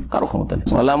না, কারো ক্ষমতা নেই।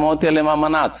 ওয়ালা মাউতি আলিমা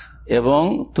মানাত এবং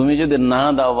তুমি যদি না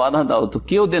দাও, বাধা দাও, তো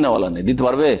কেউ দেনেওয়ালা নেই, দিতে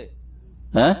পারবে?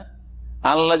 হ্যাঁ,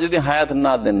 আল্লাহ যদি হায়াত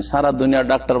না দেন সারা দুনিয়ার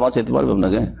ডাক্তার বাঁচাইতে পারবে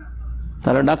আপনাকে?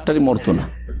 তাহলে ডাক্তারই মরতো না,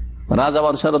 রাজা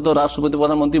বাদশারা তো রাষ্ট্রপতি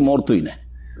প্রধানমন্ত্রী মরতোই না।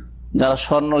 যারা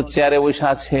স্বর্ণের চেয়ারে বসে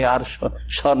আছে আর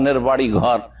স্বর্ণের বাড়ি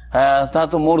ঘর, হ্যাঁ, তা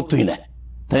তো মরতোই না,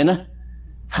 তাই না?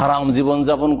 হারাম জীবন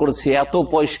যাপন করছে, এত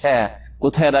পয়সা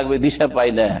কোথায় রাখবে দিশা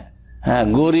পাই না। হ্যাঁ,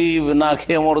 গরিব না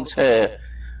খেয়ে মরছে,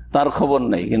 তার খবর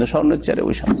নেই, কিন্তু স্বর্ণের চেয়ারে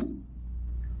বসে আছে,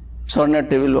 স্বর্ণের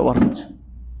টেবিল ব্যবহার করছে,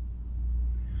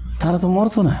 তারা তো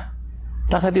মরতো না,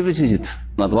 টাকা দিয়ে বেঁচে যেত।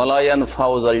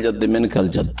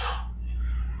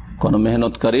 কোন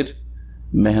মেহনতকারীর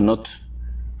মেহনত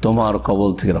তোমার কবল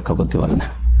থেকে রক্ষা করতে পারে না।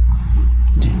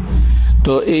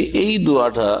 তো এই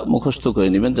দোয়াটা মুখস্থ করে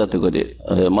নেবেন যাতে করে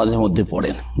মাঝে মধ্যে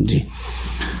পড়েন। জি,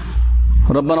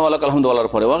 রব্বানা ওয়ালাকাল হামদু বলার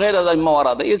পরে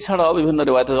এছাড়াও বিভিন্ন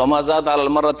রিওয়ায়াতে ওয়ামাযাদ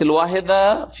আলাল মাররাতিল ওয়াহিদা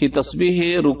ফি তাসবিহি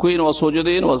রুকুইন ওয়া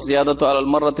সুজুদিন ওয়া জিয়াদাতু আলাল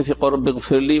মাররাতি ফি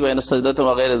রাব্বিগফিরলি বাইনা সাজদাতিন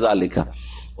ওয়া গায়রি যালিকা।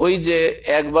 ওই যে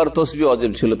একবার তাসবিহ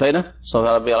ওয়াজিব ছিল, তাই না?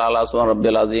 সুবহান রাব্বিয়াল আলা সুবহান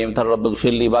রাব্বিয়াল আযীম, তার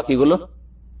রাব্বিগফিরলি,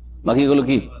 বাকিগুলো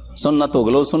কি সুন্নাত?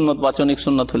 ওগুলো সুন্নাত, বাচনিক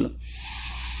সুন্নাত হলো।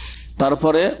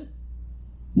 তারপরে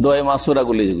দোয়া মাসুরা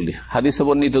গুলি যেগুলি হাদিসে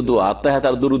বর্ণিত দোয়া, আত্তাহিয়াত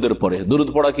আর দুরুদের পরে দুরুদ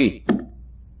পড়া কি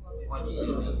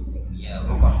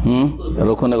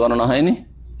রোকনে গণনা হয়নি?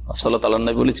 সাল্লাল্লাহু আলাইহি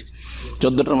ওয়াসাল্লাম বলেছি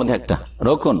 14টার মধ্যে একটা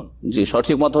রোকন। জি,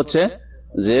 সঠিক মত হচ্ছে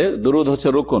যে দুরুদ হচ্ছে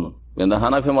রোকন, কিন্তু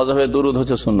হানাফি মাযহাবে দুরুদ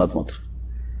হচ্ছে সুন্নাত মাত্র,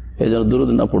 এই জন্য দুরুদ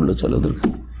না পড়লে চলে ওদেরকে।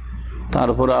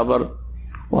 তারপরে আবার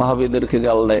ওয়াহাবিদেরকে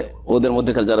গাল দেয়, ওদের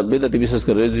মধ্যে যারা বেদাতি, বিশেষ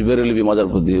করে বেরেলভি মাজার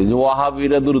প্রতি,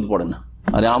 ওয়াহাবিরা দুরুদ পড়ে না।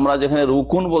 আরে আমরা যেখানে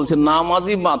রুকুন বলছে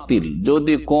নামাজই বাতিল,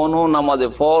 যদি কোন নামাজে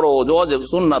ফরজ, ওয়াজিব,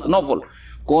 সুন্নাত, নফল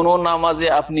কোন নামাজে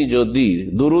আপনি যদি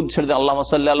দুরুদ ছেড়ে দেন, আল্লাহুম্মা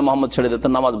সাল্লি আলা মুহাম্মদ ছেড়ে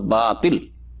দেন, নামাজ বাতিল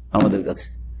আমাদের কাছে,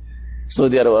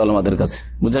 সৌদি আরব আলেমাদের কাছে,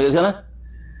 বুঝা গেছে না?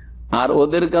 আর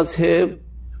ওদের কাছে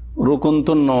রুকুন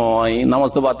তো নয়, নামাজ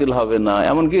তো বাতিল হবে না,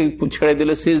 এমনকি ছেড়ে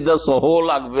দিলে সিজদা সহ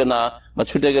লাগবে না, বা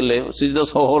ছুটে গেলে সিজদা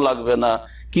সহ লাগবে না,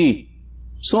 কি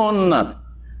সুন্নাত।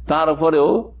 তারপরেও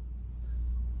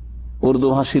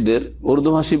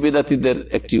উর্দুভাষী বেদাতীদের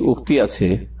একটি উক্তি আছে,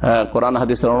 কোরআন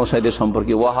হাদিসের অনুসারীদের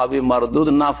সম্পর্কে, ওয়াহাবি মারদুদ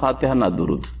না ফাতিহা না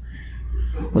দুরুদ।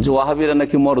 বলছে ওয়াহাবিরা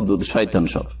নাকি মরদুদ, শয়তান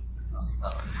সব,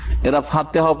 এরা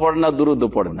ফাতিহা পড়ে না, দুরুদও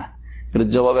পড়ে না। এর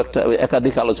জবাব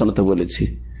একাধিক আলোচনাতে বলেছি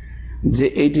যে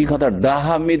এইটি কথা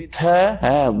ডাহা মিথ্যা,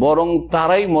 হ্যাঁ, বরং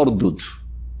তারাই মরদুদ।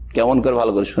 কেমন করে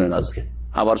ভালো করে শুনেন, আজকে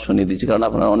আবার শুনিয়ে দিচ্ছি, কারণ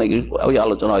আপনারা অনেকে ওই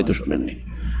আলোচনা হয়তো শুনেননি।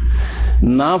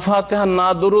 না ফাতিহা না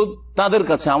দুরুদ তাদের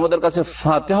কাছে, আমাদের কাছে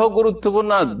ফাতিহাও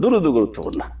গুরুত্বপূর্ণ, দুরুদও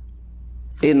গুরুত্বপূর্ণ।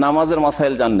 এই নামাজের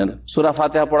মাসাইল জানলেন। সূরা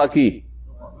ফাতিহা পড়া কি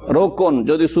রোকন।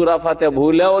 যদি সূরা ফাতিহা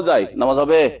ভুলেও যায় নামাজ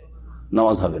হবে?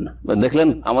 নামাজ হবে না। দেখলেন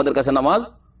আমাদের কাছে নামাজ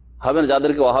হবে না।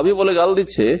 যাদেরকে ওয়াহাবি বলে গাল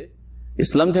দিচ্ছে,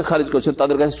 ইসলাম থেকে খারিজ করছে,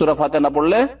 তাদের কাছে সূরা ফাতিহা না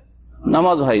পড়লে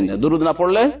নামাজ হয় না, দুরুদ না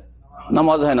পড়লে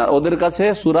নামাজ হয় না। ওদের কাছে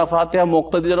সূরা ফাতিহা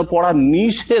মুক্তাদি যেন পড়া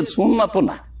নিষেধ, সুন্নাত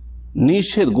না,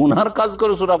 নিষেধ। গুনহার কাজ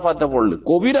করে সূরা ফাতিহা পড়লে,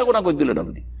 কবিরা গুনাহ করে দিলেন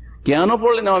আপনি। কেন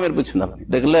পড়লেন ইমামের পেছনে আপনি?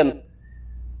 দেখলেন,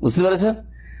 বুঝতে পেরেছেন?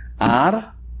 আর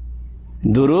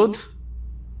দুরুদ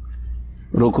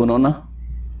রুকুনও না,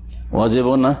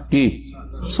 ওয়াজিবও না, কি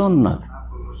সুন্নাত।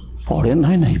 পড়েন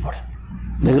নাই পড়েন।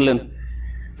 দেখলেন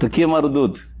তো কি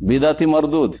মারদুদ? বিদাতি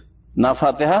মারদুদ, না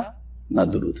ফাতিহা না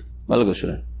দুরুদ। ভালো করে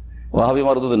শুনেন, ওয়াহাবি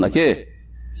মারদুদ না। কে?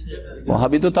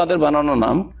 ওয়াহাবি তো তাদের বানানো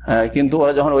নাম, কিন্তু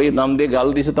ওরা যখন ওই নাম দিয়ে গাল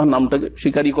দিয়েছে তখন নামটাকে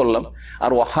স্বীকারই করলাম।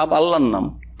 আর ওয়াহাব আল্লাহর নাম,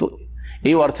 তো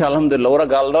এই অর্থে আলহামদুলিল্লাহ ওরা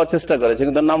গাল দেওয়ার চেষ্টা করেছে,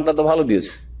 কিন্তু নামটা তো ভালো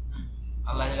দিয়েছে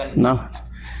না।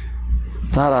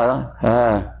 তারা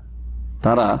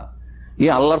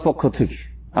আল্লাহর পক্ষ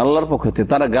থেকে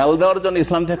তারা গাল দেওয়ার জন্য,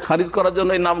 ইসলাম থেকে খারিজ করার জন্য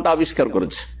এই নামটা আবিষ্কার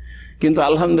করেছে। কিন্তু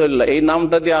আলহামদুলিল্লাহ এই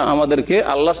নামটা দিয়ে আমাদেরকে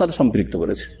আল্লাহর সাথে সম্পৃক্ত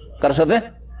করেছে। কার সাথে?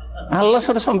 আল্লাহর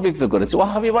সাথে সম্পৃক্ত করেছে।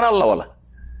 ওয়াহাবি মানে আল্লাহওয়ালা।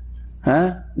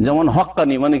 যেমন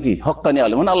হক্কানি মানে কি? হক্কানি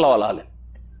আলেম মানে আল্লাহওয়ালা আলেম।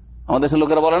 আমাদের দেশের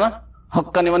লোকেরা বলে না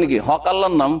হক্কানি মানে কি? হক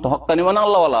আল্লাহর নাম, তো হক্কানি মানে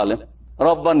আল্লাহওয়ালা আলেম।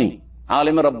 রব্বানি,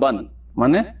 আলেমে রব্বানি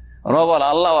মানে রবওয়ালা,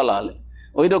 আল্লাহওয়ালা আলেম।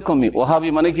 ওই রকমই ওয়াহাবি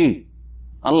মানে কি?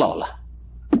 আল্লাহওয়ালা,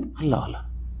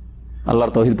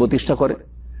 আল্লাহর তাওহীদ প্রতিষ্ঠা করে,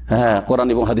 কোরআন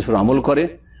এবং হাদিস পর আমল করে,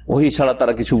 ওহী ছাড়া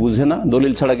তারা কিছু বুঝে না,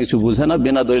 দলিল ছাড়া কিছু বুঝে না,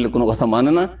 বিনা দলিল কোনো কথা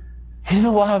মানে না।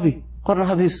 ওয়াহাবি কোরআন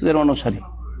হাদিসের অনুসারী।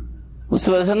 বুঝতে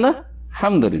পারছেন না?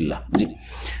 আলহামদুলিল্লাহ। জি,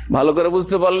 ভালো করে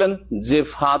বুঝতে পারলেন যে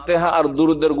ফাতিহা আর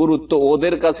দুরুদের গুরুত্ব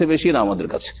ওদের কাছে বেশি না আমাদের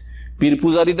কাছে। পীর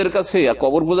পূজারীদের কাছে,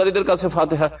 কবর পূজারীদের কাছে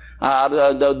ফাতিহা আর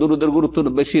দুরুদের গুরুত্ব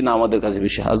বেশি না আমাদের কাছে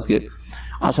বেশি। আজকে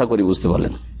আশা করি বুঝতে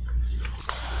পারলেন।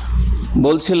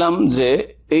 বলছিলাম যে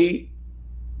এই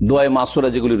দোয়া মাসুরা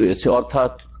যেগুলি রয়েছে,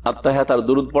 অর্থাৎ আত্তাহিয়াত আর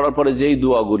দুরুদ পড়ার পরে যেই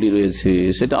দোয়াগুলি রয়েছে,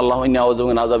 সেটা আল্লাহুম্মা ইন্নী আউযু বিকা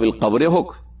মিন আযাবিল কবরে হোক,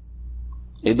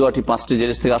 এই দোয়াটি 5টি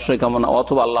জিনিস থেকে আশ্রয় কামনা,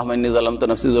 অথবা আল্লাহুম্মা ইন্নী যালামতু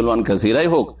নাফসি যুলমান কাসীরাই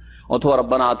হোক, অথবা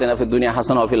রব্বানা আতিনা ফিদ দুনিয়া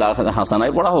হাসানা ওয়া ফিল আখিরাতি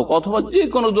হাসানায় পড়া হোক, অথবা যে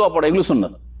কোনো দোয়া পড়া, এগুলো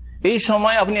সুন্নাত। এই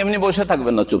সময় আপনি এমনি বসে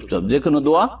থাকবেন না, চুপচাপ যে কোনো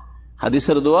দোয়া,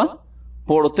 হাদিসের দোয়া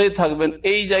পড়তেই থাকবেন।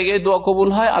 এই জায়গায় দোয়া কবুল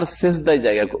হয়, আর সেজদায়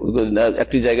জায়গায়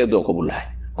একটি জায়গায় দোয়া কবুল হয়।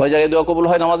 কয় জায়গায় দোয়া কবুল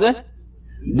হয় নামাজে?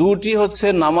 দুটি হচ্ছে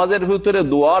নামাজের ভিতরে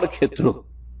দোয়ার ক্ষেত্র,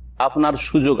 আপনার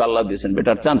সুযোগ আল্লাহ দিয়েছেন,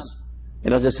 বেটার চান্স।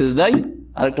 এটা হচ্ছে সিজদাই,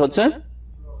 আরেকটা হচ্ছে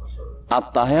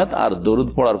আত্তাহিয়াত আর দরুদ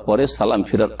পড়ার পরে সালাম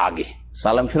ফেরার আগে।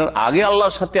 সালাম ফেরার আগে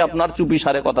আল্লাহর সাথে আপনার চুপি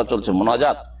সারে কথা চলছে,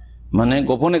 মোনাজাত মানে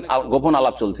গোপন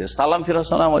আলাপ চলছে। সালাম ফেরার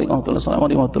সালাম আলাইকুম রাহমাতুল্লাহ, সালাম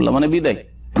আলাইকুম রাহমাতুল্লাহ মানে বিদায়।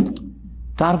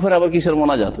 তারপরে আবার কিসের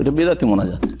মোনাজাত? এটা বিদাতি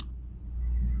মোনাজাত।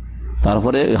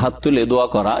 তারপরে হাত তুলে দোয়া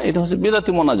করা, এটা হচ্ছে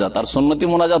বিদাতি মোনাজাত। আর সুন্নতি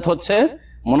মোনাজাত হচ্ছে,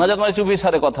 মোনাজাত মানে চুপি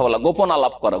সারে কথা বলা, গোপন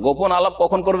আলাপ করা। গোপন আলাপ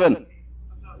কখন করবেন?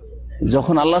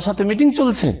 যখন আল্লাহর সাথে মিটিং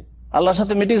চলছে, আল্লাহর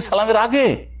সাথে মিটিং সালামের আগে।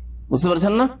 বুঝতে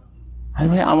পারছেন না?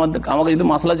 ভাই আমাকে যদি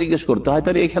মাসলা জিজ্ঞেস করতে হয়,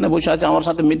 তাহলে এখানে বসে আছে আমার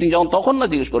সাথে মিটিং, যখন তখন না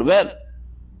জিজ্ঞেস করবেন,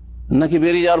 নাকি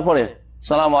বেরিয়ে যাওয়ার পরে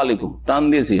সালাম আলাইকুম টান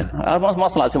দিয়েছি আর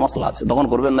মাসলা আছে তখন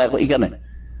করবেন না এখানে।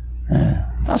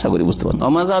 আশা করি বুঝতে পারেন।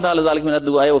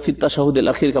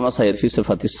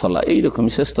 এইরকম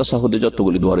শেষ তাশাহুদে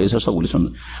যতগুলি দোয়া রয়েছে সবগুলি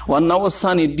সুন্নাত।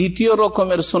 ওয়ান্নাওসানি, দ্বিতীয়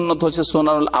রকমের সুন্নাত হচ্ছে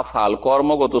সুনানুল আফআল,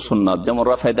 কর্মগত সুন্নাত। যেমন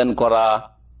রাফায়দান করা।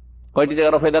 কয়টি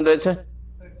জায়গায় রাফায়দান রয়েছে?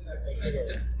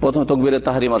 প্রথম তাকবীরে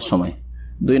তাহরিমার সময়,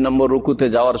 2 নম্বর রুকুতে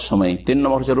যাওয়ার সময়, 3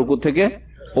 নম্বর হচ্ছে রুকু থেকে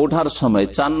ওঠার সময়,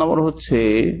 4 নম্বর হচ্ছে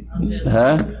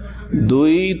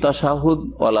 2 তাশাহুদ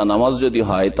ওয়ালা নামাজ যদি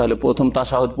হয়, তাহলে প্রথম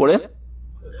তাশাহুদ পড়ে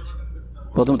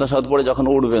যখন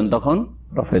উঠবেন তখন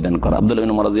রাফায়দান করা। আব্দুল্লাহ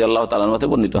ইবনে উমর রাদিয়াল্লাহু তাআলা আনহু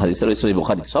বর্ণিত হাদিস, সহিহ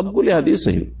বুখারী, সবগুলি হাদিস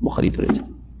সহিহ বুখারীতে রয়েছে।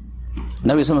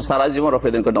 নবী সাল্লাল্লাহু আলাইহি ওয়াসাল্লাম সারা জীবন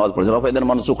রাফায়দান করে নামাজ পড়েছে। রাফায়দান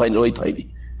মানসুখ হয়নি, রহিত হয়নি।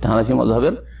 হানাফি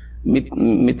মাযহাবের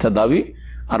মিথ্যা দাবি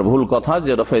আর ভুল কথা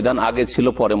যে রাফায়দান আগে ছিল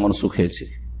পরে মনসুখ হয়েছে।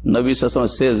 নবী সাল্লাল্লাহু আলাইহি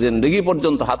ওয়াসাল্লাম শেষ জিন্দেগি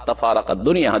পর্যন্ত, হাত্তা ফারাকাত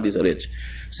দুনিয়া, হাদিসে রয়েছে,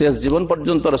 শেষ জীবন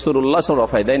পর্যন্ত রাসূলুল্লাহ সাল্লাল্লাহু আলাইহি ওয়াসাল্লাম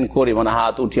রাফায়দান করে, মানে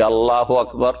হাত উঠি আল্লাহু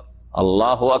আকবার,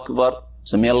 আল্লাহু আকবার,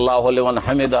 সামিআল্লাহু লিমান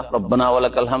হামিদা, রব্বানা ওয়া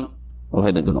লাকাল হামদ,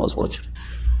 রাফায়দান করে নামাজ পড়েছে।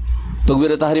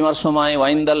 তাকবীরে তাহরিমার সময়,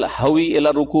 ওয়াইন্দাল হাউই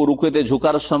ইলা রুকু, রুকুতে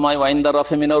ঝুকার সময়, ওয়াইন্দার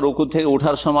রাফি মিনা, রুকু থেকে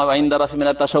ওঠার সময়, ওয়াইন্দার রাফি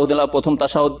মিনা তাশাহুদ, প্রথম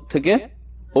তাশাহুদ থেকে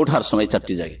ওঠার সময়,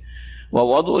 4টি জায়গায়।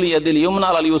 ওয়াদউল ইয়াদিল ইউমনা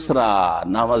আলাল ইউসরা,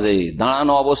 নামাজে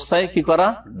দাঁড়ানো অবস্থায় কি করা?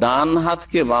 ডান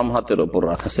হাতকে বাম হাতের উপর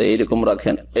রাখা। এইরকম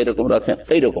রাখেন, এইরকম রাখেন,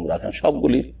 এইরকম রাখেন,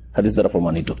 সবগুলি হাদিস দ্বারা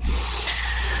প্রমাণিত।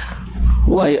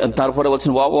 তারপরে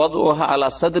বলছেন ওয়াদউহা আলা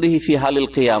সাদরিহি ফি হালিল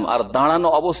কিয়াম, আর দাঁড়ানো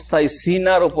অবস্থায়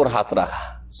সিনার উপর হাত রাখা।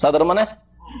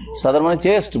 সাদর মানে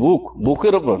চেস্ট,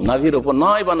 বুকের উপর, নাভির উপর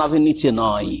নয়, বা নাভির নিচে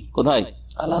নয়। কোথায়?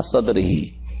 আলা সাদরিহি,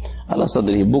 আলা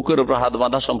সাদরিহি, বুকের উপর হাত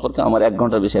বাঁধা সম্পর্কে আমার 1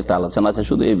 ঘন্টার বেশি একটা আলোচনা আছে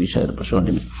শুধু এই বিষয়ের উপর।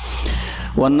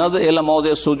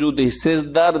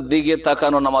 সেজদার দিকে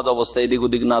তাকানো নামাজ অবস্থায় এদিক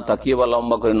ওদিক না তাকিয়ে বা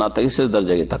লম্বা করে না তাকিয়ে সেজদার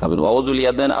জায়গায় তাকাবেন। ওয়াউজুল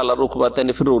ইয়াদাইন আলা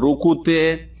রুকবাতাইনি, ফির রুকুতে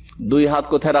 2 হাত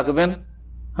কোথায় রাখবেন?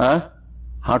 হ্যাঁ,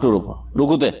 হাঁটুর উপর।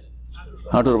 রুকুতে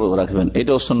হাঁটুর উপর রাখবেন,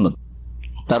 এটাও সুন্নত।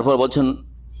 তারপর বলছেন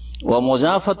ওয়া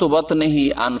মুজাফাতু বাতনিহি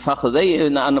আন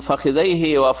ফাখযাইহি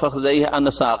ওয়া ফাখযাইহি আন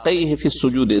সাকাইহি ফি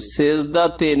সুজুদে,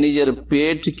 সেজদাতে নিজের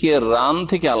পেটকে রান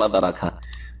থেকে আলাদা রাখা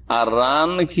আর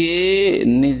রানকে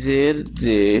নিজের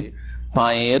যে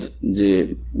পায়ের যে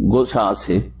গোছা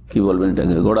আছে, কি বলবেন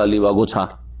এটাকে, গোড়ালি বা গোছা,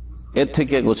 এর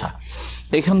থেকে গোছা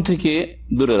এখান থেকে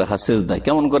দূরে রাখা সেজদায়।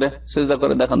 কেমন করে সেজদা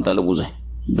করে দেখান, তাহলে বুঝায়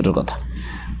দুটোর কথা।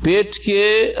 পেটকে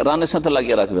রানের সাথে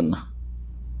লাগিয়ে রাখবেন না,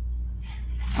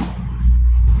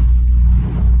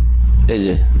 এই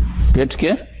যে পেটকে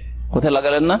কোথায়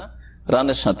লাগালেন না,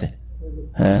 রানের সাথে।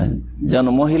 হ্যাঁ, যেন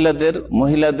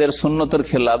মহিলাদের সুন্নতের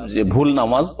খেলাফ যে ভুল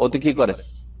নামাজ, ওতে কি করে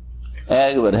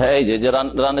একবার, হ্যাঁ এই যে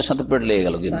রানের সাথে পেট লেগে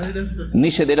গেল, কিন্তু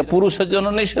নিষেধ। এটা পুরুষের জন্য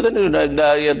নিষেধ,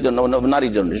 এর জন্য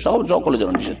নারীর জন্য, সকলের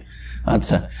জন্য নিষেধ।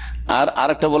 আচ্ছা, আর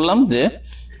আরেকটা বললাম যে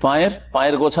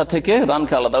পায়ের গোছা থেকে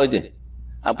রানকে আলাদা। ওই যে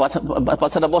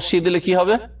পাছাটা বসিয়ে দিলে কি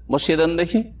হবে, বসিয়ে দেন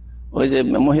দেখি, ওই যে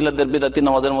মহিলাদের বিদাতি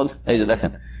নামাজের মধ্যে, এই যে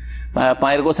দেখেন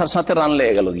পায়ের গোছার সাথে রান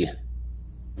লেগে গেল গিয়ে,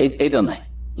 এইটা নাই,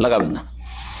 লাগাবেন না,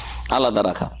 আলাদা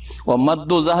রাখা। ও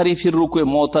মাদ্দু জাহরি ফির রুকুয়ে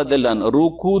মুতাদিলান,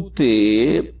 রুকুতে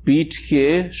পিঠকে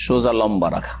সোজা লম্বা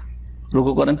রাখা।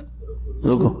 রুকু করেন,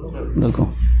 রুকু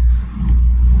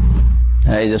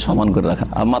এই যে সমান করে রাখা।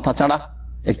 আর মাথা চাড়া,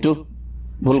 একটু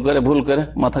ভুল করে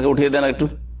মাথাকে উঠিয়ে দেন একটু,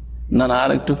 না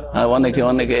আর একটু,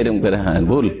 অনেকে এরকম করে, হ্যাঁ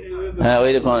ভুল, হ্যাঁ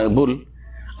ওই রকম ভুল।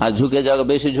 আর ঝুঁকে যাওয়া,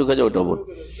 বেশি ঝুঁকে যাও, ওটা ভুল।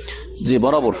 জি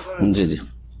বরাবর, জি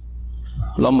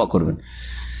লম্বা করবেন।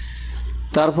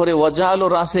 তারপরে ওয়াজালু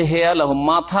রাসে হেয়ালাহু,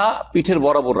 মাথা পিঠের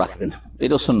বরাবর রাখবেন,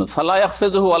 এটা সুন্নাত। ফালা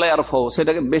ইয়াখফিযুহু ওয়ালা ইয়ারফাহু,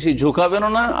 সেটাকে বেশি ঝুঁকাবেন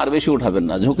না আর বেশি উঠাবেন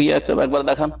না। ঝুঁকিয়ে একবার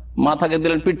দেখান, মাথাকে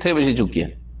দিলেন পিঠ থেকে বেশি ঝুঁকিয়ে,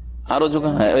 আরো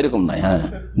ঝুঁকান, হ্যাঁ এরকম নাই। হ্যাঁ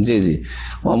জি।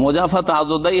 ওয়া মুজাফাত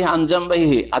আযুদাইহি আন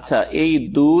জামবাইহি, আচ্ছা এই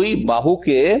 2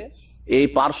 বাহুকে এই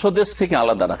পার্শ্বদেশ থেকে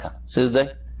আলাদা রাখা, সিজদায়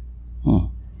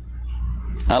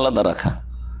আলাদা রাখা।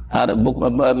 আর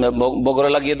বগরে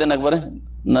লাগিয়ে দেন একবারে,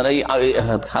 না এই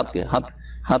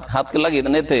হাতকে লাগিয়ে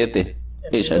দেন এতে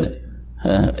এই সাইডে,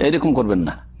 হ্যাঁ এরকম করবেন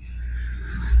না।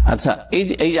 আচ্ছা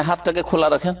এই যে হাতটাকে খোলা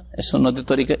রাখেন সুন্নতের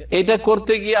তরিকা, এইটা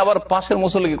করতে গিয়ে আবার পাশের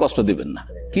মুসল্লিকে কষ্ট দিবেন না।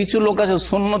 কিছু লোক আছে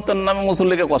সুন্নতের নামে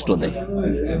মুসল্লিকে কষ্ট দেয়,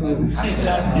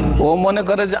 ও মনে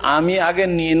করে যে আমি আগে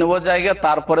নিয়ে নেবো জায়গা,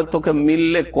 তারপরে তোকে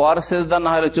মিললে কর, সেজদা না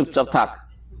হলে চুপচাপ থাক।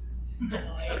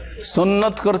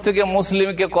 সুন্নত করতে গিয়ে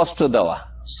মুসলিমকে কষ্ট দেওয়া,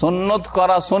 সুন্নত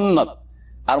করা সুন্নত,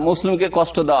 আর মুসলিমকে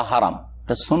কষ্ট দেওয়া হারাম।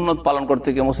 সুন্নত পালন করতে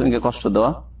গিয়ে মুসলিমকে কষ্ট দেওয়া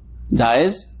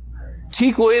জায়েজ।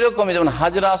 ঠিক ওই রকমই যেমন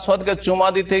হাজরা আসওয়াদকে চুমা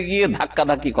দিতে গিয়ে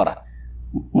ধাক্কাধাক্কি করা,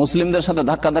 মুসলিমদের সাথে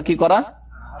ধাক্কাধাক্কি করা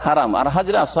হারাম, আর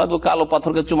হাজরা আসওয়াদ ও কালো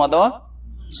পাথরকে চুমা দেওয়া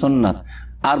সুন্নাত।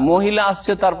 আর মহিলা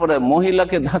আসছে, তারপরে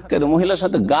মহিলাকে ধাক্কা দিয়ে মহিলার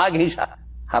সাথে গা ঘিসা,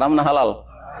 হারাম না হালাল?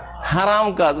 হারাম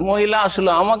কাজ। মহিলা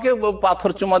আসলে আমাকে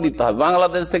পাথর চুমা দিতে হবে,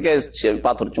 বাংলাদেশ থেকে এসছে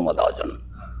পাথর চুমা দেওয়ার জন্য,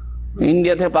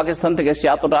 ইন্ডিয়া থেকে পাকিস্তান থেকে এসে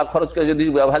এত টাকা খরচ করে যদি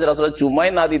হাজরা আসওয়াদ চুমাই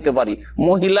না দিতে পারি,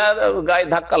 মহিলা গায়ে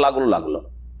ধাক্কা লাগলো।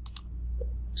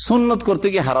 সুন্নত করতে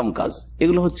গিয়ে হারাম কাজ,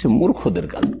 এগুলো হচ্ছে মূর্খদের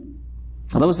কাজ।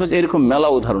 এরকম মেলা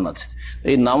উদাহরণ আছে।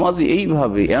 এই নামাজ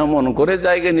এইভাবে এমন করে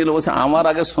জায়গায় নিল, বলছে আমার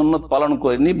আগে সুন্নত পালন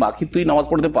করিনি, বাকি তুই নামাজ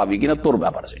পড়তে পাবি কিনা তোর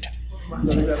ব্যাপার সেটা।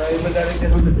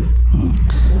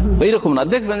 এইরকম না,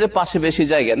 দেখবেন যে পাশে বেশি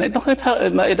জায়গা নেই, তখন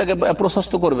এটাকে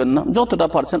প্রশস্ত করবেন না, যতটা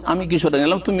পারছেন। আমি কিছুটা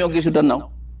নিলাম, তুমিও কিছুটা নাও,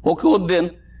 ওকেও দেন।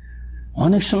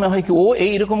 অনেক সময় হয় কি, ও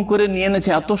এইরকম করে নিয়ে এনেছে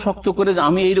এত শক্ত করে যে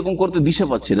আমি এইরকম করতে দিশে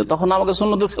পাচ্ছি না, তখন আমাকে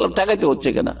সুন্নতের খেলাফ ঠেকাইতে হচ্ছে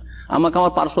কিনা, আমাকে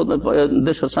আমার পার্শ্ব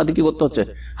দেশের সাথে কি করতে হচ্ছে,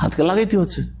 হাতকে লাগাইতে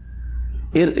হচ্ছে।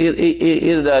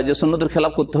 এর যে সুন্নতের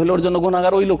খেলাফ করতে হলে ওর জন্য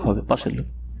গুনাহগার ওই লোক হবে, পাশের লোক।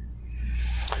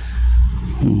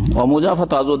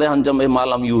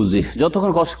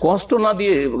 যতক্ষণ কষ্ট না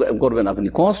দিয়ে করবেন, আপনি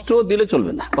কষ্ট দিলে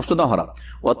চলবে না, কষ্ট দেওয়া হারাম।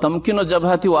 ও তামকিন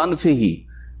জাবহাতি ওয়া আনফিহি,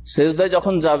 সেজদায়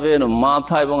যখন যাবেন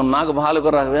মাথা এবং নাক ভালো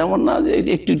করে রাখবেন, এমন না যে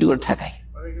একটু একটু করে ঠেকাই,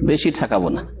 বেশি ঠেকাবো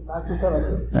না।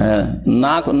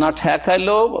 নাক না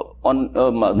ঠেকাইলেও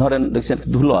ধরেন দেখছেন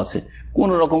ধুলো আছে, কোন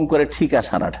রকম করে ঠিকা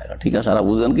সারা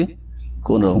বুঝেন কি,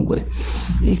 কোন রকম করে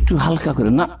একটু হালকা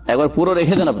করে না, একবার পুরো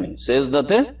রেখে দেন আপনি।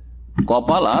 সেজদাতে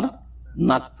কপাল আর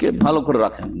নাককে ভালো করে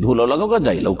রাখেন, ধুলো লাগুক আর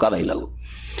যাই লাগুক, কাদাই লাগুক।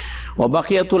 ও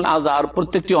বাকিয়াতুল আযা, আর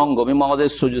প্রত্যেকটি অঙ্গ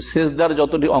মিমাওয়াজিজ সুজুদ, সেজদার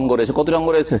যতটি অঙ্গ রয়েছে, কতটি অঙ্গ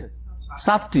রয়েছে?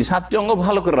 7টি অঙ্গ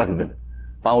ভালো করে রাখবেন।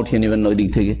 পা উঠিয়ে নেবেন না ওই দিক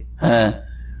থেকে, হ্যাঁ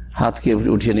হাতকে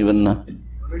উঠিয়ে নেবেন না,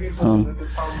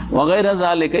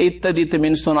 ইত্যাদিতে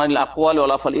মিন সুনানিল আকওয়াল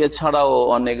ওয়াল আফআল, এছাড়াও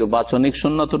অনেক বাচনিক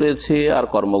সুন্নাত রয়েছে আর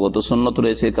কর্মগত সুন্নাত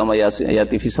রয়েছে, কামা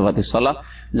ইয়াতি ফি সিফাতিস সালাহ,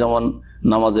 যেমন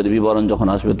নামাজের বিবরণ যখন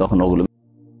আসবে তখন ওগুলো